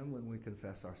relationships with Him when we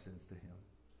confess our sins to Him?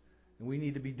 And we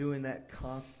need to be doing that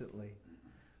constantly.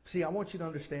 See, I want you to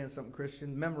understand something,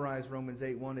 Christian. Memorize Romans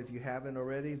 8:1 if you haven't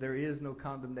already. There is no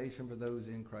condemnation for those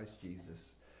in Christ Jesus.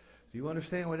 Do you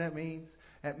understand what that means?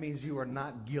 That means you are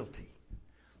not guilty.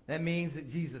 That means that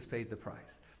Jesus paid the price.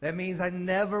 That means I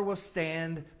never will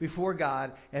stand before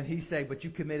God and He say, but you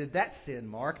committed that sin,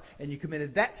 Mark, and you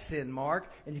committed that sin,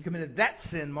 Mark, and you committed that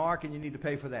sin, Mark, and you need to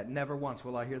pay for that. Never once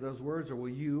will I hear those words, or will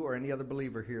you or any other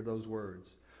believer hear those words.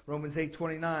 Romans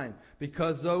 8:29,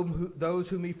 because those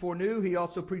whom He foreknew, He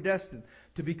also predestined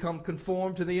to become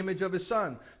conformed to the image of His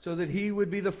Son, so that He would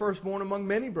be the firstborn among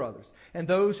many brothers. And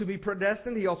those whom He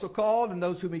predestined, He also called, and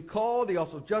those whom He called, He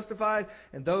also justified,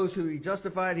 and those whom He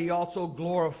justified, He also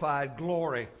glorified.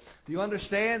 Glory. Do you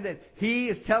understand that He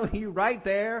is telling you right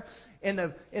there in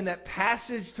that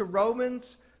passage to Romans,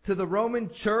 to the Roman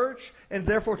church, and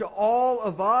therefore to all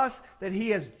of us, that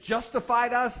He has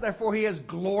justified us, therefore He has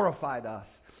glorified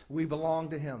us. We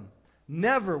belong to Him.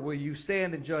 Never will you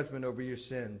stand in judgment over your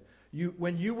sin.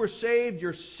 When you were saved,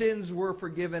 your sins were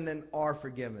forgiven and are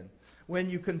forgiven. When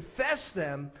you confess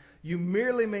them, you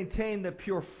merely maintain the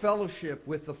pure fellowship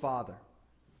with the Father.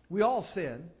 We all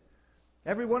sin.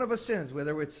 Every one of us sins,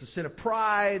 whether it's the sin of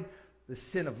pride, the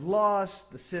sin of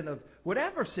lust, the sin of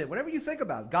whatever you think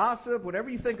about, gossip, whatever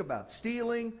you think about,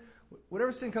 stealing,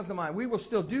 whatever sin comes to mind, we will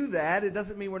still do that. It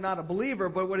doesn't mean we're not a believer,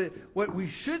 but what we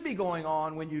should be going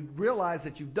on when you realize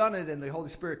that you've done it and the Holy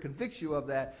Spirit convicts you of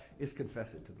that is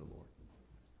confess it to the Lord.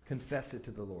 Confess it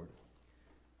to the Lord.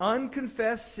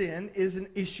 Unconfessed sin is an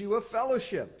issue of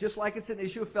fellowship, just like it's an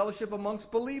issue of fellowship amongst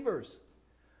believers.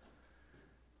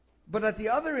 But at the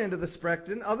other end of the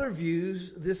spectrum, other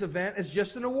views this event as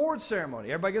just an award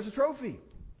ceremony. Everybody gets a trophy.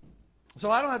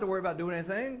 So I don't have to worry about doing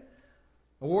anything.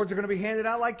 Awards are going to be handed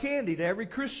out like candy to every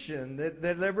Christian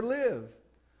that ever lived.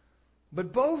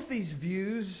 But both these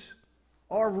views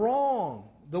are wrong.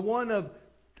 The one of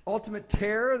ultimate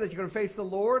terror that you're going to face the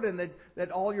Lord and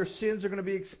that all your sins are going to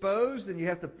be exposed and you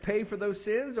have to pay for those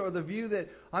sins, or the view that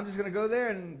I'm just going to go there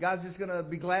and God's just going to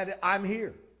be glad that I'm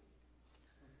here.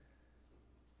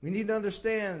 We need to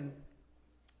understand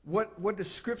what the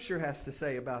Scripture has to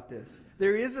say about this.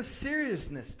 There is a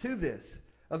seriousness to this,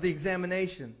 of the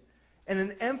examination, and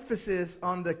an emphasis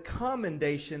on the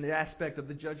commendation aspect of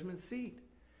the judgment seat.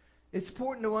 It's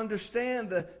important to understand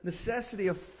the necessity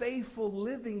of faithful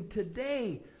living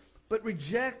today, but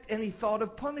reject any thought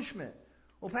of punishment.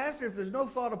 Well, Pastor, if there's no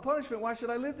thought of punishment, why should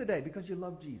I live today? Because you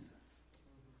love Jesus.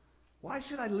 Why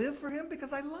should I live for Him?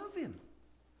 Because I love Him.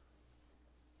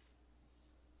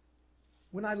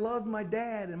 When I loved my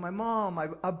dad and my mom, I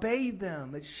obeyed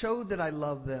them. It showed that I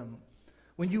loved them.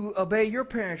 When you obey your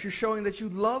parents, you're showing that you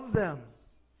love them.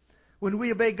 When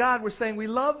we obey God, we're saying we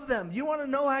love them. You want to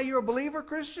know how you're a believer,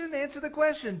 Christian? Answer the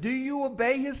question. Do you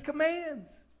obey His commands?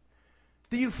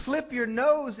 Do you flip your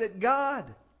nose at God?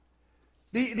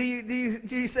 Do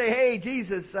you say, hey,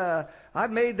 Jesus, I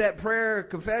made that prayer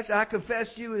confession. I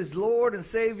confessed you as Lord and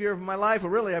Savior of my life.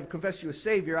 Well, really, I've confessed you as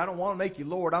Savior. I don't want to make you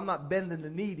Lord. I'm not bending the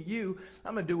knee to you.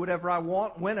 I'm going to do whatever I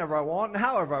want, whenever I want, and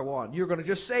however I want. You're going to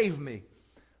just save me.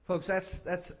 Folks,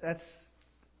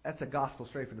 that's a gospel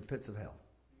straight from the pits of hell.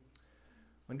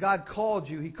 When God called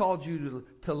you, He called you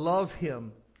to love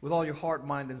Him with all your heart,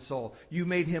 mind, and soul. You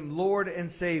made Him Lord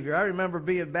and Savior. I remember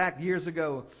being back years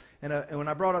ago, and when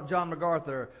I brought up John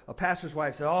MacArthur, a pastor's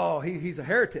wife said, oh, he's a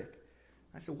heretic.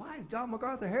 I said, why is John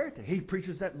MacArthur a heretic? He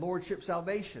preaches that lordship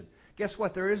salvation. Guess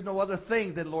what? There is no other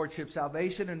thing than lordship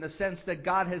salvation in the sense that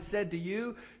God has said to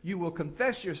you, you will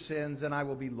confess your sins and I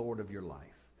will be Lord of your life.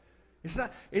 It's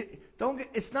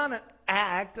not an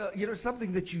act,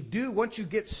 something that you do. Once you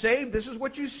get saved, this is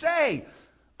what you say.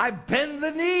 I bend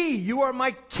the knee. You are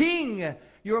my King.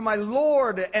 You are my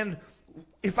Lord. And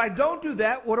if I don't do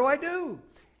that, what do I do?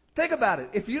 Think about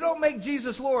it. If you don't make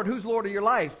Jesus Lord, who's Lord of your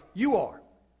life? You are.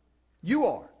 You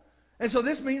are. And so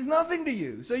this means nothing to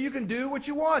you. So you can do what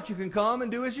you want. You can come and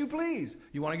do as you please.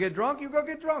 You want to get drunk? You go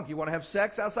get drunk. You want to have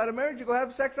sex outside of marriage? You go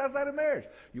have sex outside of marriage.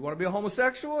 You want to be a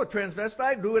homosexual, a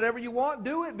transvestite? Do whatever you want.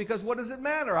 Do it. Because what does it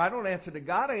matter? I don't answer to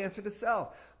God. I answer to self.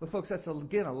 But folks, that's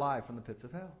again a lie from the pits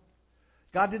of hell.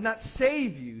 God did not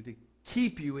save you to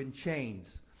keep you in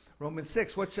chains. Romans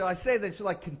 6, what shall I say then? Shall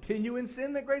I continue in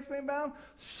sin that grace may abound?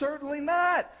 Certainly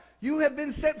not. You have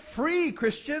been set free,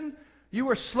 Christian. You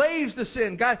were slaves to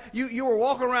sin. God, you were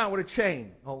walking around with a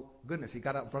chain. Oh, goodness, he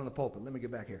got out in front of the pulpit. Let me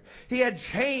get back here. He had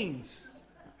chains.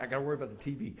 I got to worry about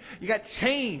the TV. You got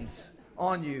chains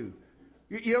on you.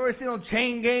 You ever see those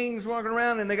chain gangs walking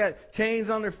around and they got chains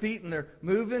on their feet and they're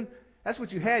moving? That's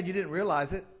what you had. You didn't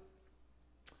realize it.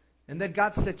 And then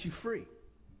God set you free.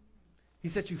 He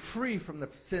set you free from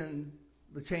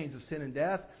the chains of sin and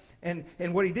death. And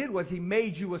what He did was He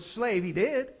made you a slave. He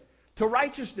did. To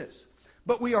righteousness.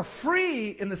 But we are free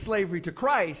in the slavery to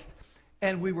Christ,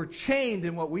 and we were chained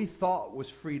in what we thought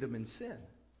was freedom in sin.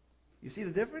 You see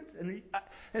the difference?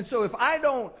 And so if I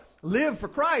don't live for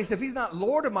Christ, if He's not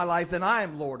Lord of my life, then I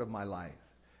am Lord of my life.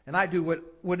 And I do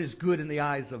what is good in the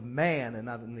eyes of man and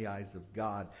not in the eyes of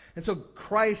God. And so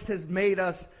Christ has made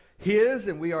us His,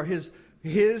 and we are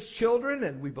His children,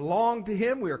 and we belong to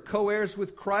Him. We are co-heirs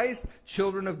with Christ,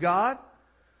 children of God.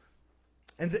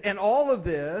 And all of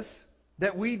this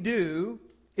that we do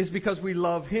is because we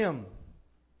love Him.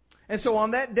 And so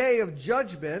on that day of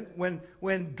judgment,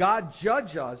 when God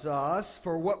judges us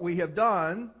for what we have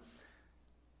done,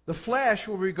 the flesh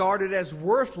will regard it as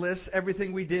worthless,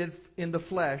 everything we did in the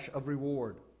flesh of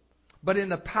reward. But in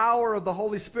the power of the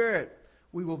Holy Spirit,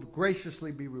 we will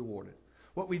graciously be rewarded.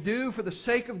 What we do for the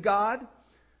sake of God,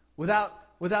 without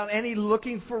any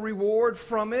looking for reward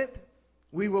from it,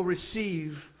 we will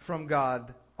receive from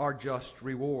God our just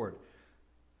reward.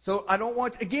 So I don't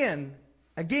want, again,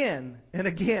 and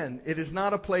again, it is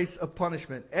not a place of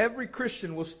punishment. Every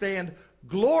Christian will stand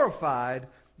glorified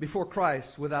before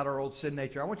Christ without our old sin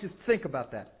nature. I want you to think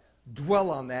about that. Dwell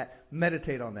on that.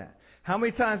 Meditate on that. How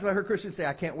many times have I heard Christians say,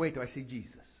 I can't wait till I see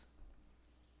Jesus?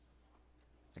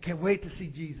 I can't wait to see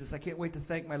Jesus. I can't wait to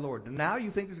thank my Lord. And now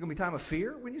you think there's going to be a time of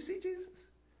fear when you see Jesus?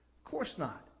 Of course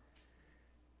not.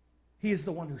 He is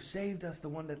the one who saved us, the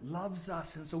one that loves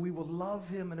us, and so we will love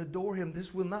Him and adore Him.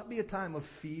 This will not be a time of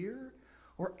fear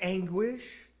or anguish.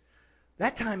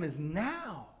 That time is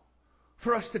now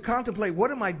for us to contemplate, what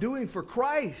am I doing for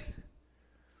Christ?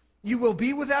 You will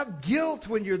be without guilt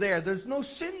when you're there. There's no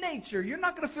sin nature. You're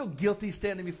not going to feel guilty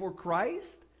standing before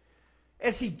Christ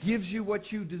as He gives you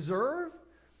what you deserve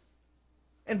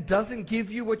and doesn't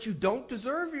give you what you don't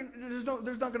deserve. There's not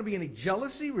going to be any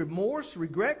jealousy, remorse,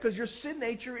 regret, because your sin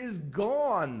nature is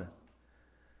gone.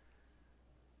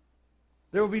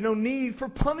 There will be no need for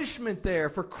punishment there,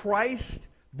 for Christ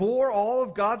bore all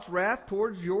of God's wrath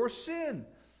towards your sin.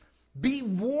 Be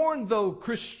warned, though,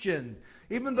 Christian,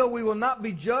 even though we will not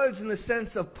be judged in the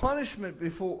sense of punishment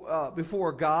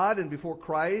before God and before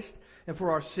Christ and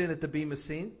for our sin at the Bema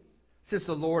Seat, since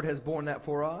the Lord has borne that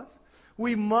for us.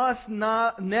 We must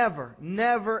not, never,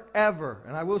 ever,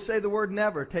 and I will say the word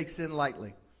never, take sin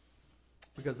lightly.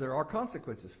 Because there are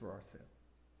consequences for our sin.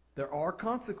 There are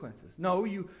consequences. No,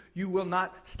 you will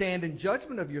not stand in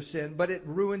judgment of your sin, but it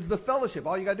ruins the fellowship.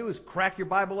 All you got to do is crack your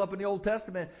Bible up in the Old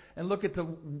Testament and look at the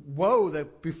woe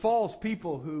that befalls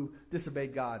people who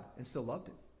disobeyed God and still loved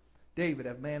Him. David,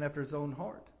 a man after his own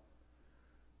heart.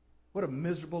 What a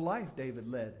miserable life David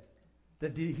led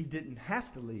that he didn't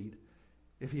have to lead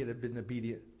if he had been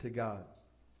obedient to God.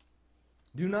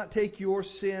 Do not take your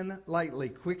sin lightly.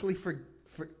 Quickly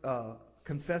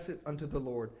confess it unto the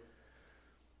Lord.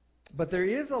 But there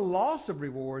is a loss of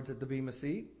rewards at the Bema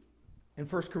seat. In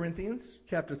 1 Corinthians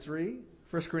chapter 3,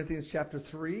 1 Corinthians chapter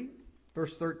 3,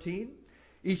 verse 13,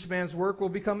 each man's work will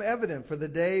become evident, for the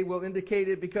day will indicate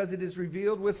it, because it is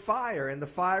revealed with fire, and the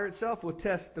fire itself will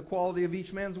test the quality of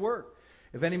each man's work.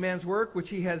 If any man's work which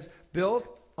he has built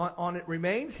on it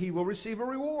remains, he will receive a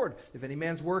reward. If any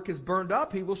man's work is burned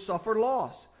up, he will suffer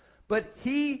loss. But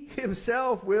he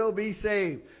himself will be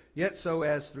saved, yet so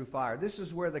as through fire. This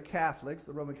is where the Catholics,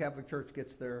 the Roman Catholic Church,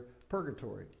 gets their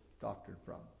purgatory doctrine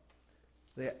from.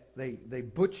 They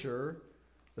butcher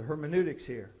the hermeneutics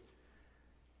here.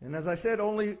 And as I said,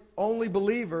 only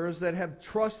believers that have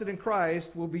trusted in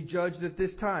Christ will be judged at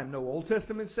this time. No Old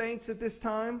Testament saints at this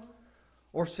time,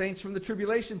 or saints from the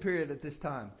tribulation period at this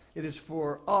time. It is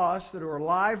for us that are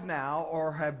alive now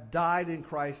or have died in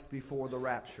Christ before the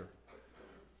rapture.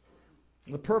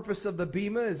 The purpose of the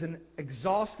Bema is an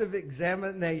exhaustive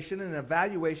examination and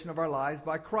evaluation of our lives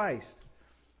by Christ.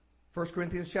 1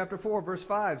 Corinthians chapter 4, verse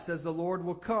 5 says the Lord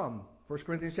will come. 1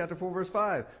 Corinthians chapter 4, verse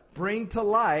 5. Bring to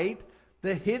light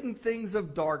the hidden things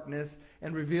of darkness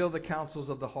and reveal the counsels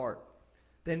of the heart.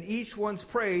 Then each one's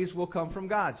praise will come from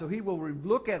God. So He will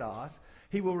look at us.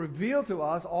 He will reveal to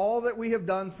us all that we have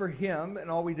done for Him and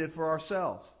all we did for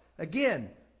ourselves. Again,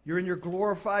 you're in your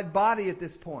glorified body at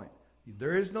this point.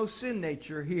 There is no sin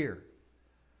nature here.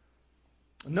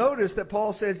 Notice that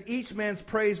Paul says each man's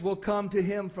praise will come to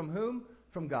him from whom?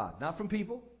 From God, not from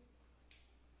people.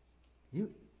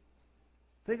 You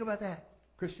think about that,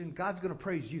 Christian. God's going to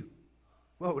praise you.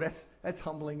 Whoa, that's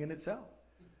humbling in itself.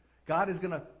 God is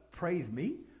going to praise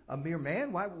me, a mere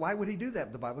man? Why would He do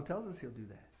that? The Bible tells us He'll do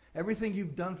that. Everything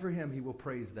you've done for Him, He will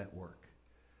praise that work.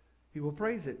 He will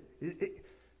praise it.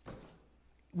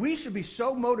 We should be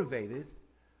so motivated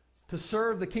to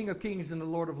serve the King of Kings and the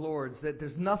Lord of Lords that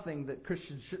there's nothing that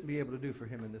Christians shouldn't be able to do for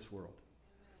Him in this world.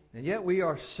 And yet we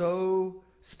are so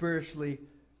spiritually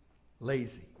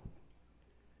lazy.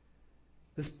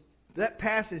 That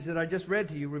passage that I just read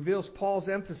to you reveals Paul's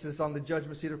emphasis on the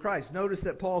judgment seat of Christ. Notice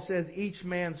that Paul says each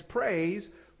man's praise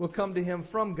will come to him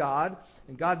from God,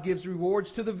 and God gives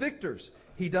rewards to the victors.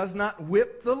 He does not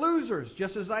whip the losers,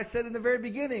 just as I said in the very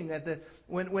beginning at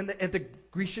the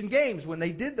Grecian Games when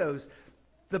they did those.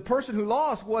 The person who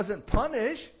lost wasn't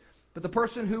punished, but the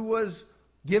person who was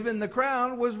given the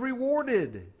crown was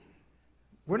rewarded.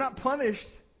 We're not punished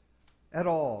at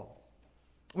all.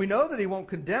 We know that He won't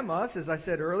condemn us, as I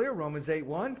said earlier, Romans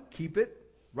 8:1. Keep it,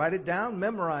 write it down,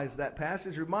 memorize that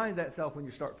passage. Remind that self when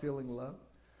you start feeling low.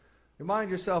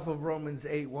 Remind yourself of Romans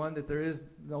 8:1 that there is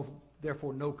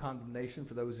therefore no condemnation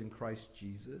for those in Christ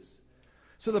Jesus.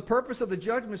 So the purpose of the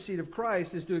judgment seat of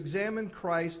Christ is to examine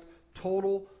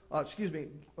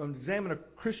examine a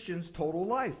Christian's total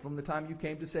life from the time you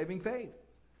came to saving faith.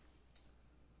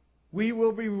 We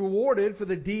will be rewarded for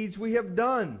the deeds we have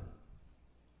done.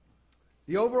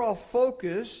 The overall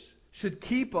focus should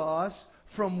keep us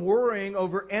from worrying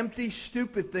over empty,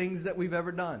 stupid things that we've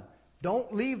ever done.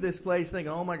 Don't leave this place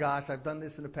thinking, oh my gosh, I've done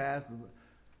this in the past.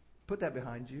 Put that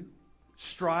behind you.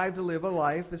 Strive to live a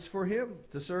life that's for Him,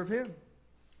 to serve Him.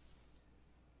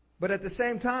 But at the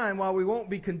same time, while we won't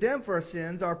be condemned for our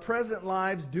sins, our present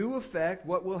lives do affect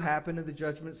what will happen in the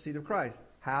judgment seat of Christ.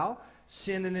 How?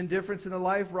 Sin and indifference in the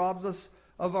life robs us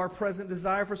of our present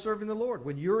desire for serving the Lord.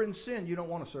 When you're in sin, you don't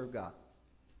want to serve God.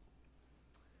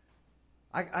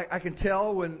 I can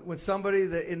tell when somebody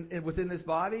that within this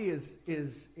body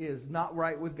is not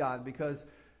right with God, because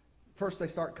first they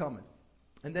start coming,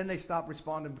 and then they stop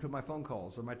responding to my phone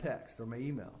calls or my texts or my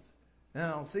emails, and I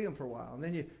don't see them for a while, and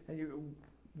then you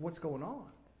what's going on?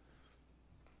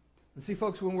 And see,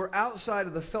 folks, when we're outside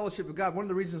of the fellowship of God, one of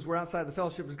the reasons we're outside of the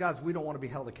fellowship of God is we don't want to be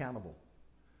held accountable,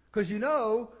 because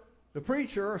the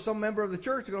preacher or some member of the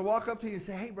church are going to walk up to you and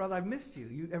say, "Hey, brother, I've missed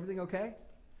you. Everything okay?"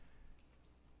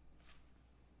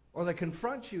 Or they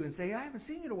confront you and say, "I haven't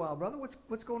seen you in a while, brother.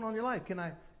 What's going on in your life? Can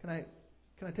I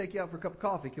take you out for a cup of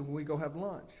coffee? Can we go have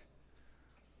lunch?"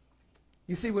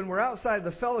 You see, when we're outside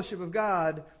the fellowship of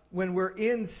God, when we're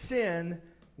in sin,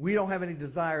 we don't have any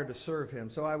desire to serve Him.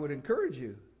 So I would encourage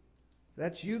you,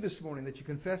 that's you this morning, that you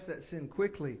confess that sin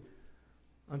quickly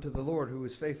unto the Lord, who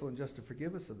is faithful and just to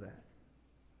forgive us of that.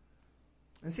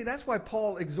 And see, that's why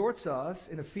Paul exhorts us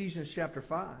in Ephesians chapter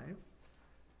 5.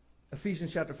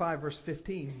 Ephesians chapter 5, verse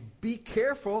 15. Be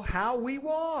careful how we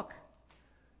walk.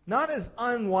 Not as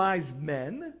unwise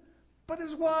men, but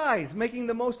as wise, making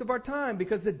the most of our time,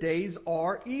 because the days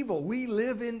are evil. We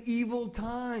live in evil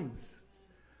times.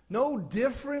 No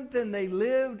different than they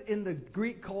lived in the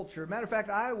Greek culture. Matter of fact,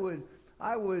 I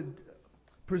would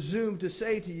presume to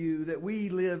say to you that we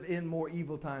live in more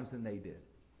evil times than they did.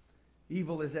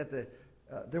 Evil is at the...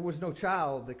 there was no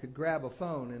child that could grab a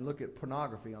phone and look at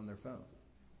pornography on their phone.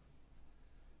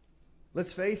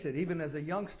 Let's face it, even as a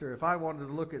youngster, if I wanted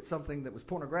to look at something that was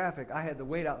pornographic, I had to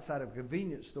wait outside of a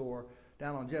convenience store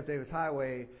down on Jeff Davis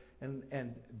Highway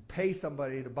and pay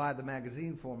somebody to buy the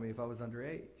magazine for me if I was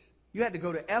underage. You had to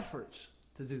go to efforts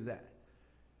to do that.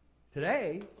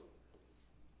 Today,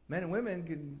 men and women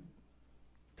can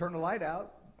turn the light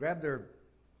out, grab their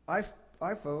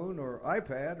iPhone or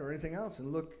iPad or anything else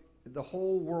and look at the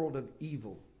whole world of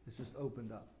evil is just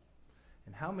opened up.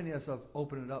 And how many of us have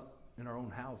opened it up in our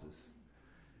own houses?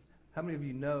 How many of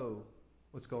you know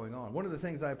what's going on? One of the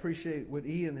things I appreciate what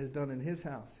Ian has done in his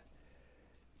house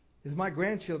is my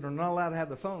grandchildren are not allowed to have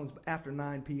the phones after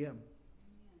 9 p.m.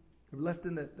 They're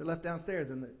left downstairs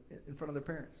in front of their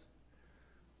parents.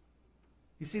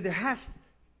 You see,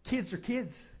 kids are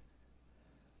kids.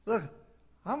 Look,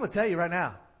 I'm going to tell you right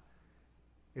now,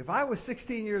 if I was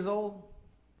 16 years old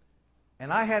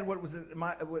and I had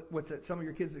what's at some of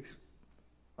your kids'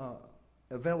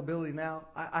 availability now,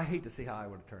 I hate to see how I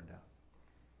would have turned out.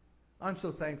 I'm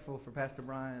so thankful for Pastor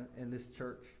Brian and this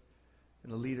church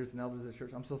and the leaders and elders of the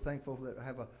church. I'm so thankful that I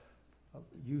have a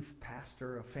youth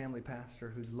pastor, a family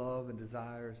pastor whose love and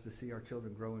desires to see our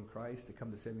children grow in Christ, to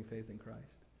come to saving faith in Christ.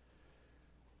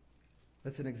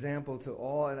 That's an example to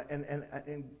all.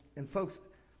 And folks,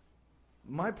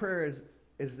 my prayer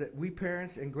is that we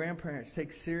parents and grandparents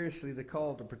take seriously the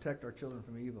call to protect our children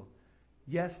from evil.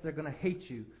 Yes, they're going to hate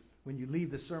you when you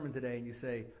leave the sermon today and you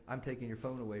say, I'm taking your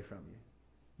phone away from you.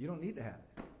 You don't need to have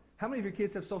it. How many of your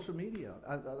kids have social media?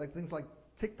 Like things like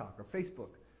TikTok or Facebook?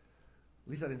 At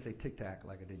least I didn't say Tic Tac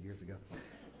like I did years ago.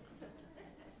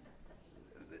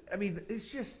 I mean, it's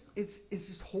just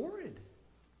horrid.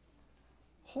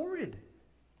 Horrid.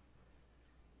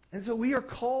 And so we are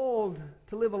called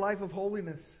to live a life of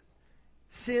holiness.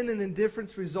 Sin and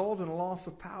indifference result in a loss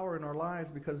of power in our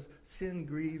lives because sin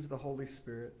grieves the Holy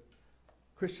Spirit.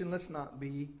 Christian, let's not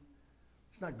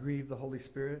grieve the Holy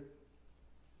Spirit.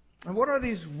 And what are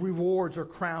these rewards or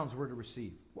crowns we're to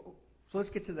receive? So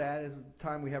let's get to that as the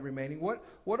time we have remaining.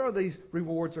 What are these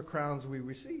rewards or crowns we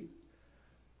receive?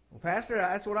 Well, Pastor,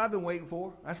 that's what I've been waiting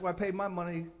for. That's why I paid my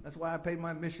money. That's why I paid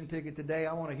my mission ticket today.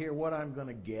 I want to hear what I'm going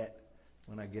to get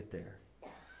when I get there.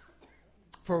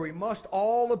 For we must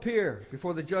all appear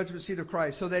before the judgment seat of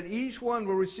Christ, so that each one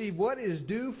will receive what is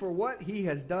due for what he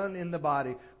has done in the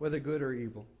body, whether good or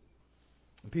evil.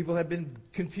 And people have been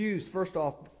confused, first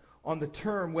off, on the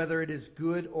term whether it is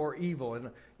good or evil.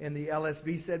 And the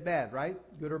LSB said bad, right?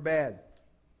 Good or bad.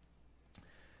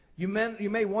 You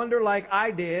may wonder, like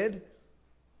I did,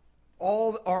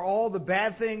 are all the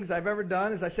bad things I've ever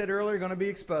done, as I said earlier, going to be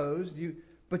exposed?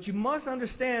 But you must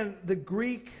understand the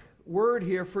Greek word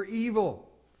here for evil.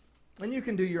 And you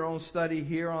can do your own study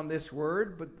here on this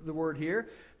word, but the word here,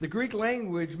 the Greek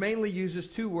language mainly uses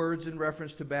two words in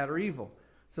reference to bad or evil.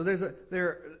 So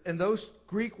and those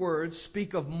Greek words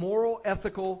speak of moral,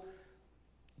 ethical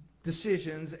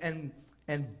decisions and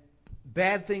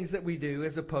bad things that we do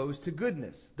as opposed to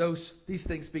goodness. These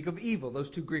things speak of evil. Those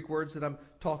two Greek words that I'm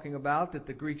talking about that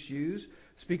the Greeks use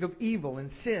speak of evil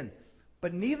and sin.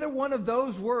 But neither one of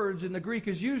those words in the Greek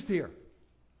is used here.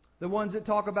 The ones that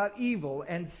talk about evil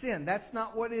and sin. That's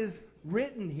not what is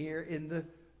written here in the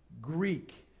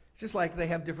Greek. It's just like they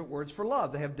have different words for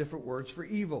love. They have different words for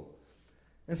evil.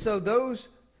 And so those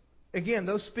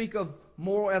speak of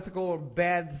moral, ethical, or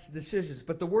bad decisions.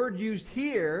 But the word used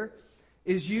here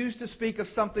is used to speak of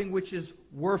something which is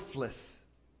worthless.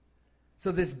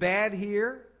 So this bad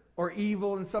here, or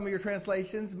evil in some of your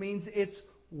translations, means it's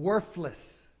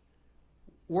worthless.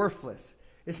 Worthless.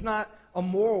 It's not a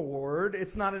moral word.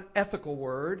 It's not an ethical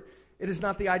word. It is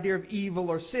not the idea of evil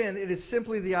or sin. It is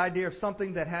simply the idea of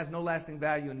something that has no lasting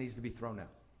value and needs to be thrown out.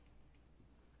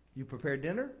 You prepare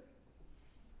dinner.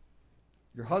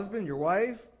 Your husband, your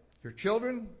wife, your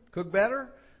children cook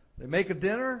better. They make a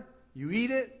dinner. You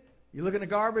eat it. You look in the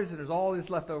garbage and there's all this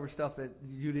leftover stuff that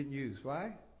you didn't use.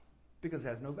 Why? Because it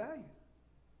has no value.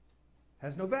 It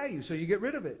has no value. So you get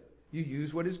rid of it. You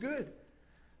use what is good.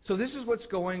 So this is what's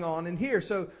going on in here.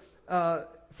 So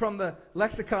from the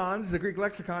lexicons, the Greek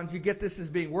lexicons, you get this as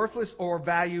being worthless or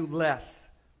valueless.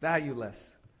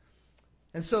 Valueless.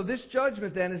 And so this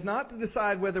judgment then is not to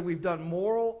decide whether we've done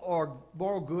moral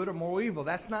good or moral evil.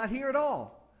 That's not here at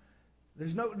all.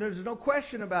 There's no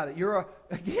question about it.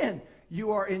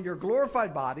 You are in your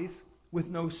glorified bodies with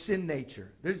no sin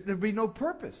nature. There'd be no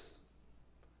purpose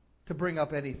to bring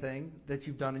up anything that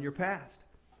you've done in your past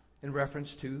in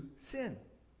reference to sin.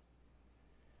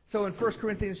 So in 1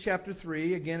 Corinthians chapter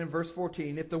 3, again in verse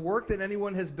 14, if the work that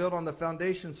anyone has built on the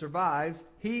foundation survives,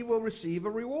 he will receive a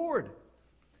reward.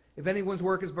 If anyone's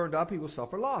work is burned up, he will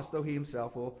suffer loss, though he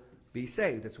himself will be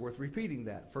saved. It's worth repeating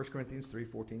that. 1 Corinthians 3,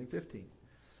 14 and 15.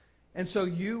 And so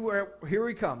here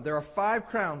we come. There are 5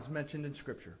 crowns mentioned in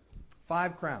Scripture.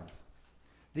 5 crowns.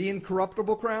 The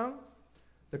incorruptible crown,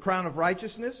 the crown of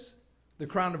righteousness, the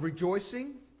crown of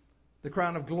rejoicing, the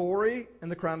crown of glory,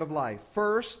 and the crown of life.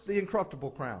 First, the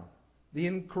incorruptible crown. The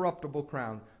incorruptible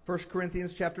crown. 1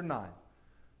 Corinthians chapter 9.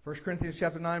 1 Corinthians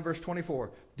chapter 9, verse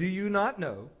 24. Do you not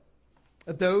know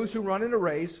that those who run in a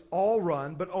race all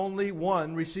run, but only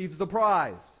one receives the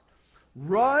prize?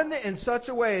 Run in such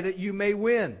a way that you may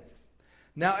win.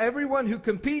 Now everyone who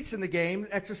competes in the game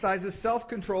exercises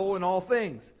self-control in all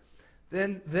things.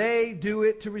 Then they do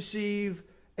it to receive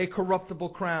a corruptible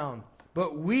crown,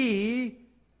 but we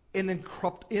an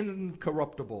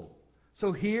incorruptible.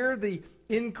 So here the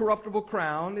incorruptible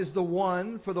crown is the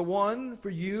one, for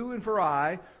you and for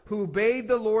I, who obeyed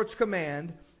the Lord's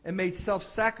command and made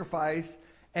self-sacrifice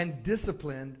and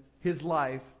disciplined his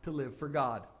life to live for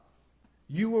God.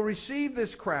 You will receive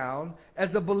this crown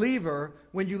as a believer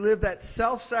when you live that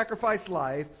self-sacrifice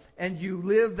life and you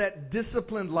live that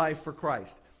disciplined life for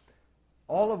Christ.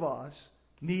 All of us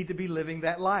need to be living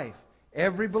that life.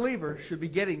 Every believer should be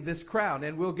getting this crown,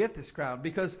 and will get this crown,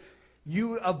 because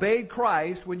you obeyed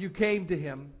Christ when you came to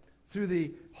him through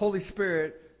the Holy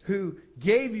Spirit who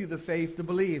gave you the faith to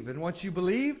believe. And once you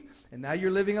believed, and now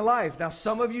you're living a life. Now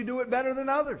some of you do it better than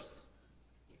others.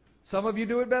 Some of you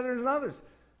do it better than others.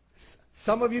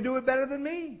 Some of you do it better than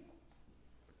me.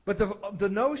 But the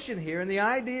notion here and the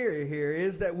idea here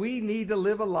is that we need to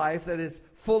live a life that is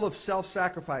full of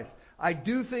self-sacrifice. I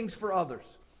do things for others.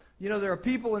 You know, there are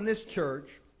people in this church,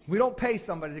 we don't pay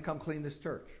somebody to come clean this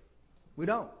church. We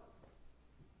don't.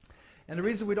 And the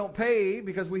reason we don't pay,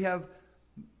 because we have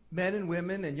men and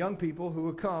women and young people who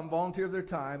will come, volunteer their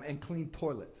time, and clean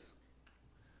toilets.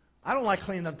 I don't like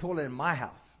cleaning the toilet in my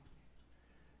house.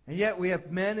 And yet we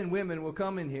have men and women who will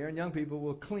come in here, and young people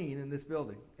will clean in this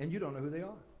building, and you don't know who they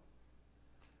are.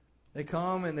 They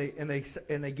come and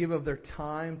they give of their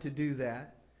time to do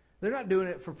that. They're not doing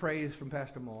it for praise from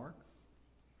Pastor Mark.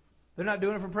 They're not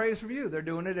doing it for praise from you. They're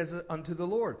doing it as unto the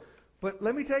Lord. But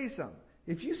let me tell you something.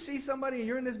 If you see somebody and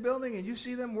you're in this building and you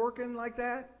see them working like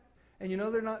that, and you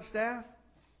know they're not staff,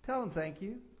 tell them thank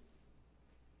you.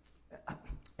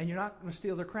 And you're not going to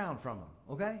steal their crown from them,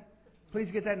 okay?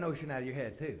 Please get that notion out of your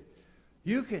head too.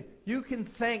 You can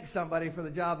thank somebody for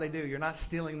the job they do. You're not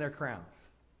stealing their crowns.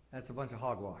 That's a bunch of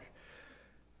hogwash.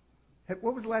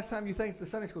 What was the last time you thanked the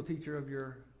Sunday school teacher of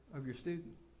your student?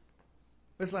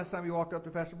 When's the last time you walked up to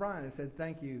Pastor Brian and said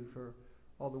thank you for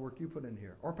all the work you put in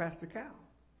here? Or Pastor Cal,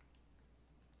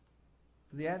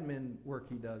 for the admin work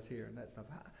he does here and that stuff.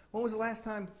 When was the last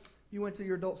time you went to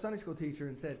your adult Sunday school teacher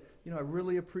and said, you know, I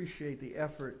really appreciate the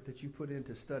effort that you put in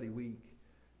to study week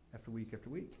after week after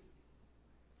week?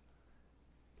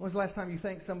 When was the last time you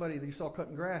thanked somebody that you saw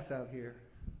cutting grass out here?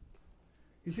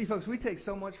 You see, folks, we take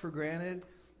so much for granted,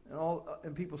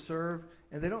 and people serve,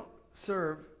 and they don't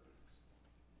serve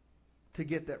to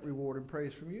get that reward and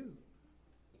praise from you.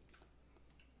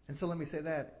 And so let me say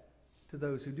that to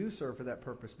those who do serve for that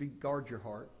purpose. Guard your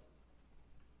heart.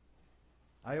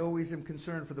 I always am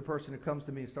concerned for the person who comes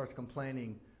to me and starts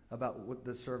complaining about what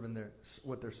they're serving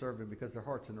because their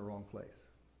heart's in the wrong place.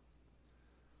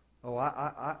 Oh,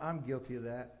 I'm guilty of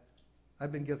that.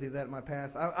 I've been guilty of that in my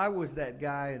past. I was that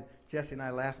guy, and Jesse and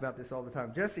I laugh about this all the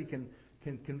time. Jesse can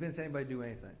convince anybody to do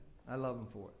anything. I love him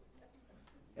for it.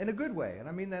 In a good way, and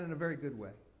I mean that in a very good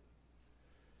way.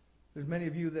 There's many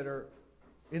of you that are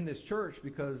in this church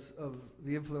because of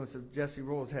the influence of Jesse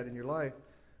Rolls had in your life.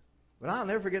 But I'll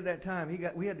never forget that time.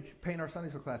 We had to paint our Sunday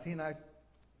school class. He and I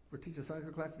were teaching a Sunday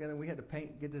school class together, and we had to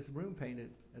get this room painted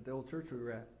at the old church we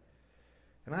were at.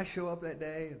 And I show up that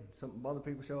day, and some other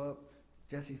people show up.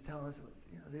 Jesse's telling us,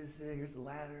 you know, here's the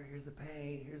ladder, here's the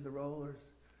paint, here's the rollers.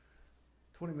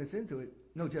 20 minutes into it,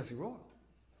 no Jesse Royal.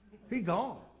 He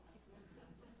gone.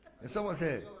 And someone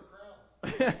said,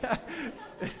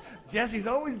 Jesse's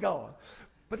always gone.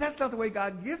 But that's not the way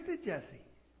God gifted Jesse.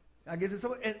 I guess it's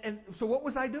so. And so what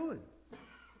was I doing?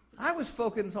 I was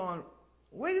focused on,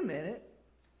 wait a minute,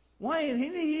 why ain't he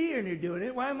here and you're doing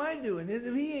it? Why am I doing it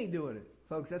if he ain't doing it?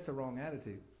 Folks, that's the wrong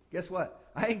attitude. Guess what?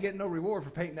 I ain't getting no reward for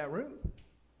painting that room.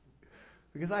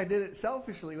 Because I did it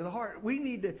selfishly with a heart. We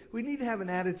need to have an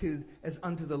attitude as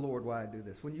unto the Lord while I do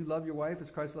this. When you love your wife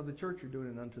as Christ loved the church, you're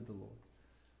doing it unto the Lord.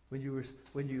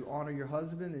 When you honor your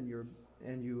husband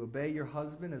and you obey your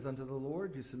husband as unto the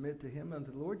Lord, you submit to him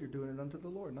unto the Lord, you're doing it unto the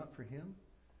Lord, not for him.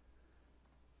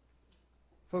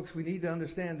 Folks, we need to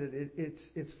understand that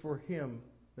it's for him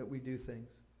that we do things.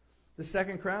 The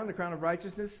second crown, the crown of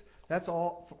righteousness, that's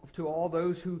all to all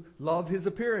those who love his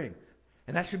appearing.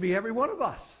 And that should be every one of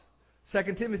us.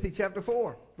 2 Timothy chapter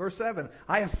 4, verse 7.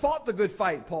 I have fought the good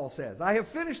fight, Paul says. I have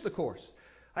finished the course.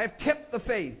 I have kept the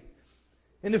faith.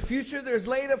 In the future there is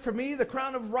laid up for me the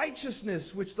crown of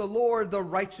righteousness, which the Lord, the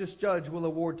righteous judge, will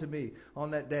award to me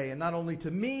on that day. And not only to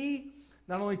me,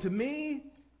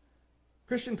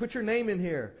 Christian, put your name in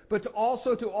here, but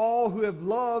also to all who have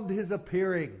loved his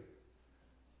appearing.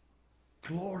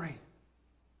 Glory.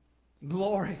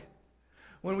 Glory.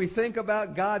 When we think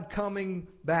about God coming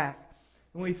back,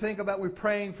 when we think about we're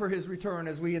praying for his return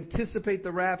as we anticipate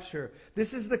the rapture,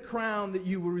 this is the crown that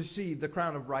you will receive, the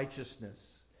crown of righteousness.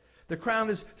 The crown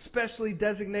is specially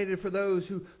designated for those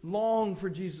who long for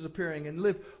Jesus' appearing and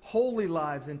live holy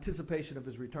lives in anticipation of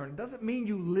his return. It doesn't mean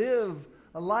you live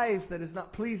a life that is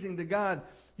not pleasing to God.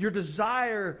 Your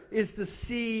desire is to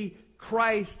see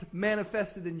Christ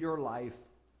manifested in your life.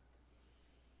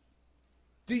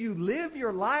 Do you live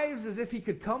your lives as if he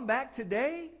could come back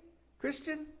today,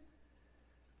 Christian?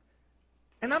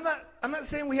 And I'm not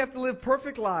saying we have to live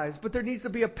perfect lives, but there needs to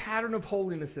be a pattern of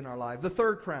holiness in our life. The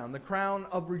third crown, the crown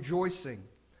of rejoicing.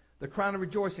 The crown of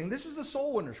rejoicing. This is the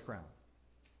soul winner's crown.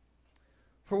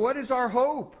 For what is our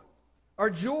hope, our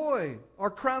joy,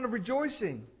 our crown of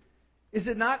rejoicing? Is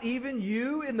it not even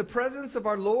you in the presence of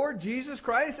our Lord Jesus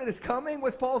Christ that is coming?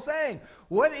 What's Paul saying?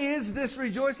 What is this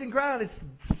rejoicing crown? It's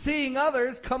seeing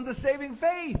others come to saving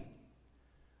faith.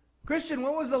 Christian,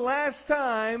 when was the last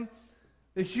time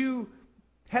that you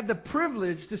had the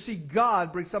privilege to see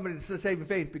God bring somebody to saving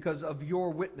faith because of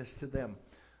your witness to them?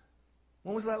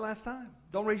 When was that last time?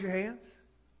 Don't raise your hands.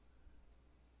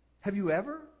 Have you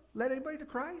ever led anybody to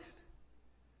Christ?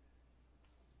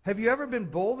 Have you ever been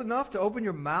bold enough to open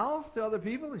your mouth to other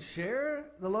people and share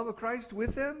the love of Christ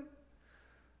with them?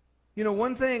 You know,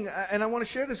 one thing, and I want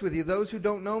to share this with you, those who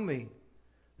don't know me.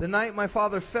 The night my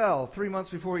father fell, 3 months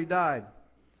before he died,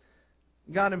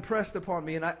 God impressed upon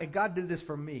me, and God did this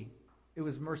for me. It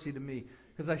was mercy to me,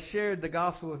 because I shared the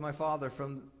gospel with my father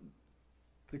from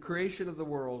the creation of the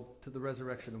world to the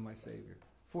resurrection of my Savior.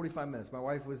 45 minutes. My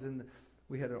wife was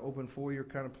we had an open foyer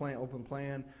kind of open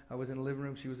plan. I was in the living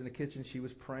room. She was in the kitchen. She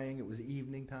was praying. It was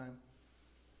evening time.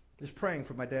 Just praying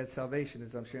for my dad's salvation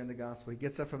as I'm sharing the gospel. He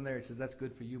gets up from there. He says, "That's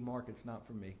good for you, Mark. It's not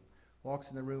for me." Walks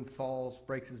in the room, falls,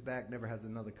 breaks his back, never has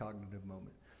another cognitive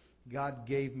moment. God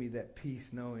gave me that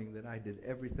peace knowing that I did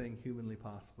everything humanly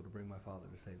possible to bring my father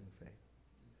to saving faith.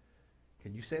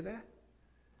 Can you say that?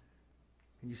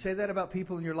 Can you say that about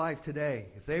people in your life today?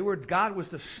 If God was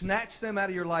to snatch them out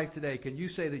of your life today, can you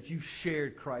say that you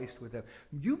shared Christ with them?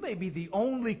 You may be the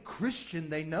only Christian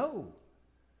they know.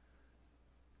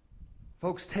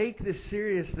 Folks, take this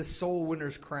serious, this soul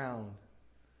winner's crown.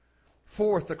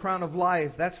 Fourth, the crown of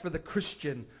life. That's for the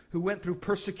Christian who went through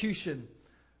persecution,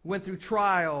 went through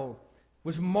trial,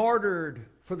 was martyred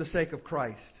for the sake of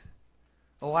Christ.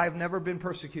 Oh, I have never been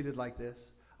persecuted like this.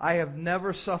 I have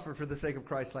never suffered for the sake of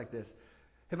Christ like this.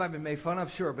 Have I been made fun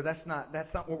of? Sure, but that's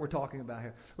not what we're talking about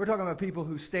here. We're talking about people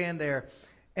who stand there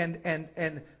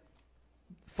and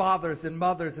fathers and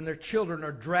mothers and their children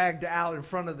are dragged out in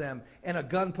front of them and a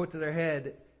gun put to their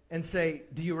head and say,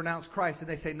 "Do you renounce Christ?" And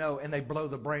they say no, and they blow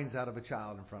the brains out of a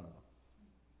child in front of them.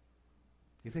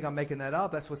 You think I'm making that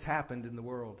up? That's what's happened in the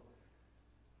world.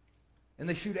 And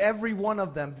they shoot every one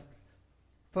of them.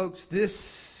 Folks,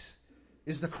 this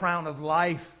is the crown of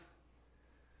life.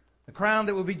 The crown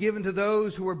that will be given to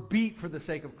those who were beat for the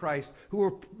sake of Christ, who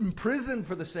were imprisoned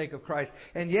for the sake of Christ.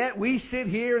 And yet we sit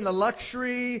here in the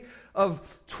luxury of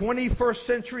 21st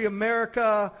century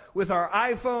America with our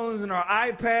iPhones and our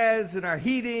iPads and our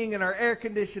heating and our air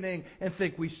conditioning and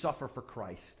think we suffer for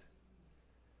Christ.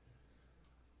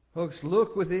 Folks,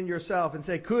 look within yourself and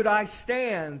say, could I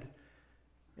stand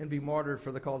and be martyred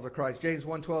for the cause of Christ? James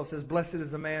 1:12 says, "Blessed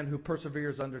is the man who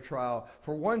perseveres under trial.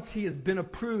 For once he has been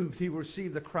approved, he will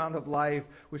receive the crown of life,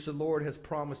 which the Lord has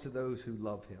promised to those who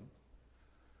love him."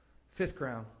 Fifth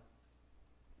crown.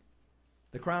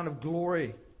 The crown of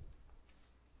glory.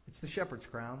 It's the shepherd's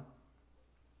crown.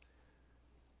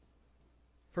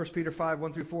 1 Peter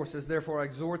 5:1-4 says, "Therefore I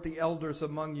exhort the elders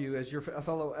among you as your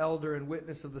fellow elder and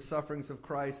witness of the sufferings of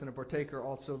Christ and a partaker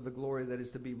also of the glory that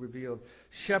is to be revealed.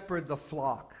 Shepherd the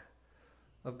flock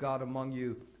of God among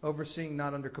you, overseeing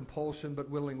not under compulsion, but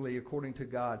willingly, according to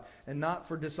God, and not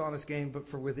for dishonest gain, but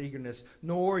for with eagerness,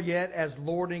 nor yet as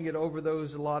lording it over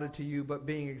those allotted to you, but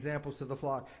being examples to the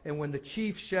flock. And when the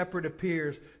chief shepherd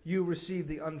appears, you receive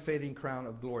the unfading crown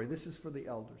of glory. This is for the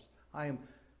elders. I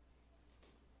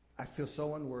feel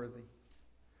so unworthy.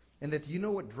 And that you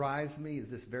know what drives me is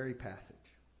this very passage.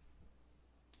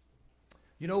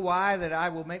 You know why that I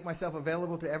will make myself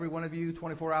available to every one of you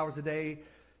 24 hours a day,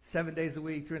 7 days a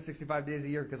week, 365 days a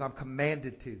year? Because I'm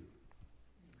commanded to.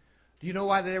 Do you know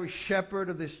why that every shepherd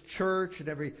of this church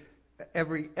and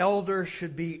every elder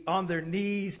should be on their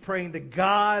knees praying to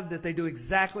God that they do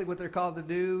exactly what they're called to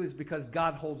do? Is because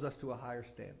God holds us to a higher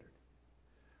standard.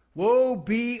 Woe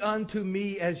be unto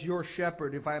me as your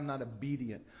shepherd if I am not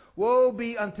obedient. Woe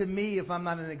be unto me if I'm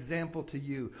not an example to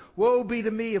you. Woe be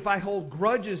to me if I hold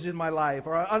grudges in my life,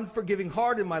 or an unforgiving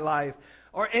heart in my life,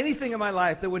 or anything in my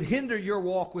life that would hinder your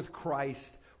walk with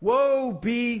Christ. Woe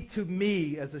be to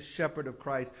me as a shepherd of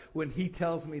Christ when he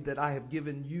tells me that I have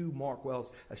given you, Mark Wells,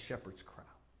 a shepherd's crown.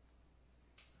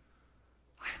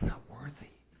 I am not worthy.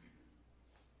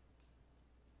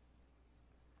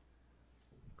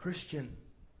 Christian,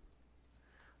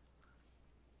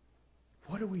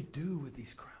 what do we do with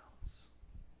these crowns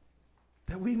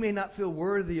that we may not feel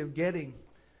worthy of getting?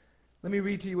 Let me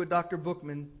read to you what Dr.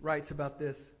 Bookman writes about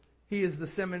this. He is the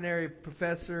seminary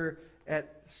professor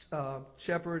at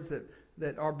Shepherd's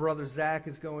that our brother Zach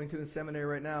is going to in seminary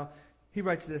right now. He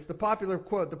writes this: the popular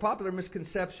quote, the popular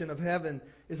misconception of heaven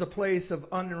is a place of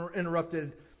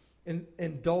uninterrupted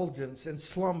indulgence and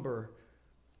slumber,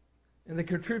 and that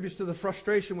contributes to the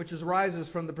frustration which arises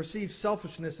from the perceived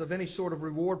selfishness of any sort of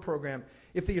reward program.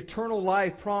 If the eternal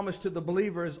life promised to the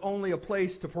believer is only a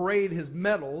place to parade his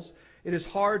medals, it is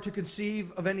hard to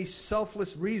conceive of any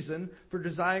selfless reason for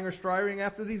desiring or striving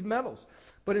after these medals.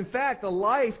 But in fact, the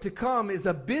life to come is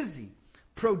a busy,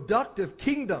 productive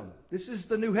kingdom. This is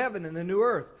the new heaven and the new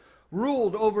earth,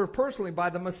 ruled over personally by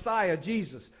the Messiah,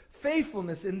 Jesus.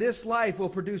 Faithfulness in this life will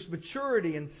produce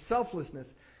maturity and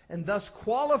selflessness, and thus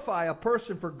qualify a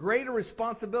person for greater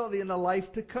responsibility in the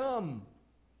life to come.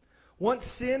 Once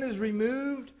sin is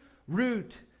removed,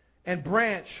 root and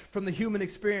branch from the human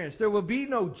experience, there will be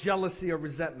no jealousy or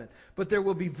resentment, but there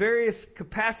will be various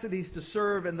capacities to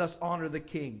serve and thus honor the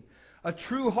King. A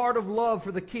true heart of love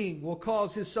for the King will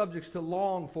cause his subjects to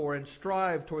long for and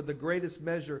strive toward the greatest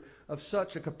measure of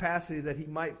such a capacity that he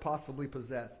might possibly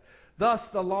possess. Thus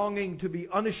the longing to be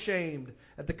unashamed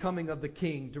at the coming of the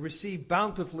King, to receive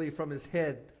bountifully from his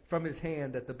hand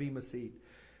at the bema seat,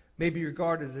 may be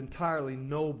regarded as entirely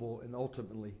noble and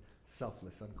ultimately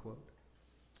selfless, unquote.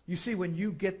 You see, when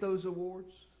you get those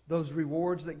awards, those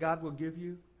rewards that God will give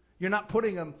you, you're not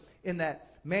putting them in that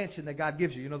mansion that God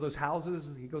gives you. You know those houses?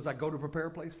 He goes, I go to prepare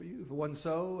a place for you. If it wasn't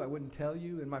so, I wouldn't tell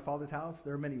you. In my Father's house,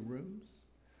 there are many rooms.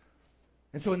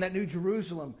 And so in that New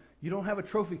Jerusalem, you don't have a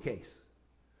trophy case.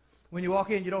 When you walk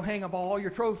in, you don't hang up all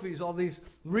your trophies, all these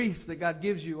wreaths that God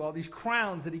gives you, all these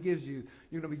crowns that he gives you.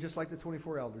 You're going to be just like the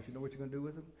 24 elders. You know what you're going to do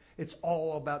with them? It's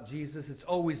all about Jesus. It's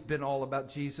always been all about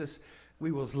Jesus.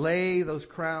 We will lay those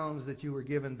crowns that you were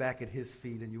given back at his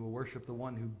feet, and you will worship the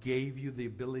one who gave you the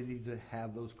ability to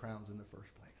have those crowns in the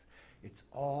first place. It's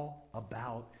all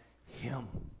about him.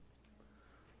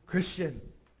 Christian,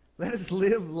 let us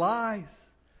live lives.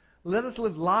 Let us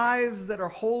live lives that are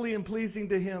holy and pleasing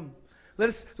to him.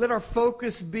 Let our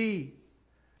focus be,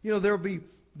 there'll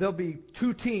be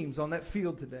two teams on that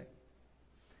field today.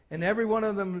 And every one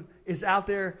of them is out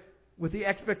there with the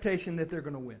expectation that they're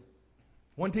going to win.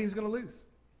 One team's going to lose.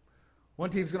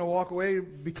 One team's going to walk away,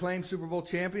 be claimed Super Bowl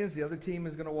champions. The other team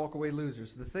is going to walk away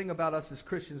losers. The thing about us as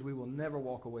Christians, we will never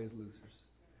walk away as losers.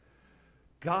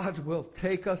 God will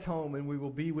take us home and we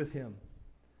will be with him.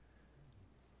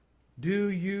 Do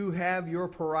you have your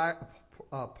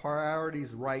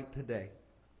priorities right today?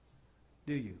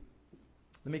 Do you?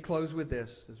 Let me close with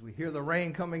this as we hear the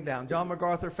rain coming down. John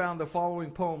MacArthur found the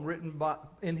following poem written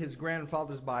in his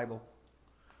grandfather's Bible.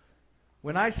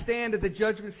 When I stand at the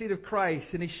judgment seat of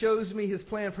Christ and he shows me his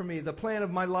plan for me, the plan of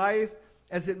my life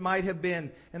as it might have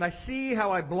been, and I see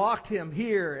how I blocked him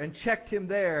here and checked him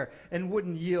there and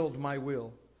wouldn't yield my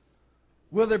will.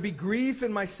 Will there be grief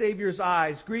in my Savior's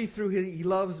eyes, grief through he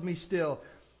loves me still?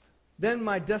 Then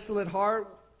my desolate heart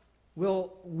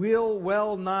will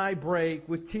well nigh break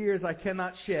with tears I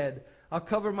cannot shed. I'll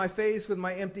cover my face with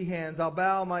my empty hands. I'll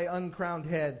bow my uncrowned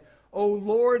head. O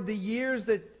Lord, the years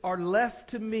that are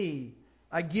left to me,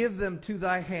 I give them to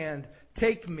thy hand.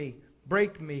 Take me,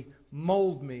 break me,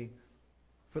 mold me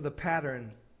for the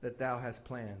pattern that thou hast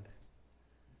planned.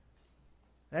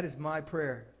 That is my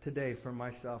prayer today for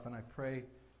myself, and I pray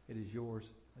it is yours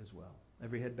as well.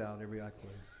 Every head bowed, every eye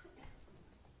closed.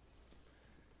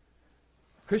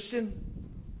 Christian,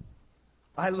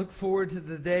 I look forward to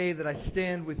the day that I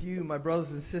stand with you, my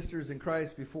brothers and sisters in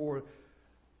Christ, before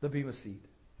the Bema seat.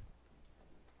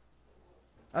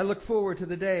 I look forward to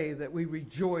the day that we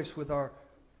rejoice with our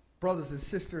brothers and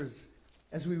sisters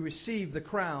as we receive the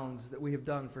crowns that we have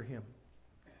done for Him.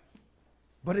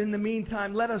 But in the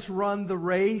meantime, let us run the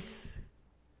race.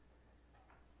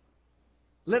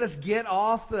 Let us get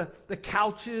off the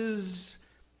couches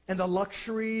and the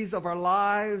luxuries of our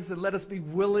lives, and let us be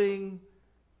willing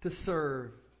to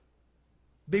serve.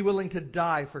 Be willing to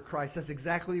die for Christ. That's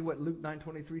exactly what Luke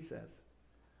 9:23 says.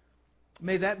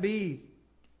 May that be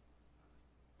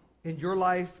in your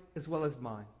life as well as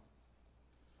mine.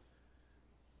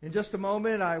 In just a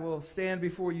moment, I will stand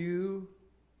before you,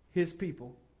 His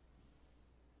people,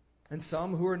 and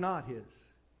some who are not His.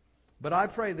 But I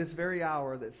pray this very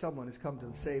hour that someone has come to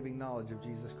the saving knowledge of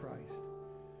Jesus Christ.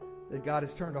 That God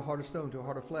has turned a heart of stone to a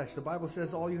heart of flesh. The Bible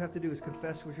says all you have to do is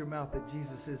confess with your mouth that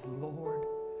Jesus is Lord,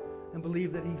 and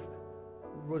believe that He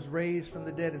was raised from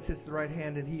the dead and sits at the right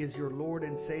hand, and He is your Lord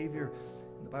and Savior.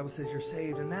 And the Bible says you're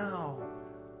saved, and now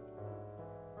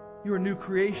you're a new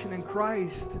creation in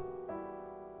Christ.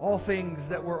 All things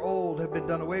that were old have been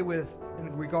done away with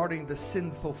in regarding the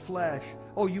sinful flesh.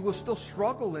 Oh, you will still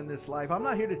struggle in this life. I'm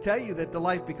not here to tell you that the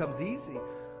life becomes easy.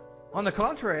 On the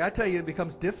contrary, I tell you it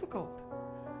becomes difficult.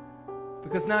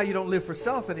 Because now you don't live for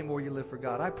self anymore, you live for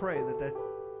God. I pray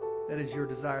that is your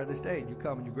desire this day. And you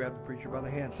come and you grab the preacher by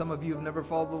the hand. Some of you have never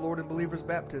followed the Lord in believer's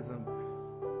baptism.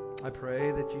 I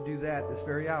pray that you do that this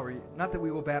very hour. Not that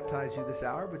we will baptize you this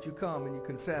hour, but you come and you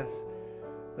confess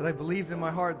that I believed in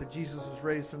my heart that Jesus was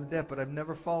raised from the dead, but I've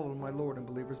never followed my Lord in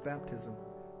believer's baptism.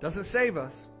 Doesn't save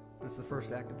us, but it's the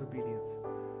first act of obedience.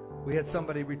 We had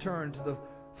somebody return to the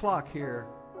flock here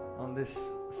on this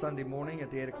Sunday morning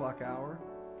at the 8 o'clock hour.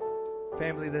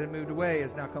 Family that had moved away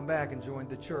has now come back and joined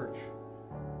the church.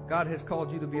 God has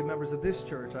called you to be members of this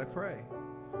church, I pray.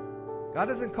 God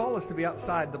doesn't call us to be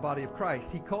outside the body of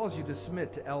Christ. He calls you to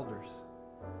submit to elders.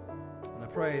 And I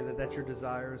pray that that's your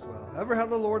desire as well. However, how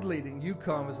the Lord leading, you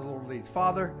come as the Lord leads.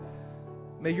 Father,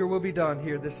 may your will be done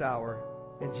here this hour.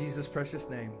 In Jesus' precious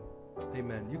name,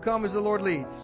 amen. You come as the Lord leads.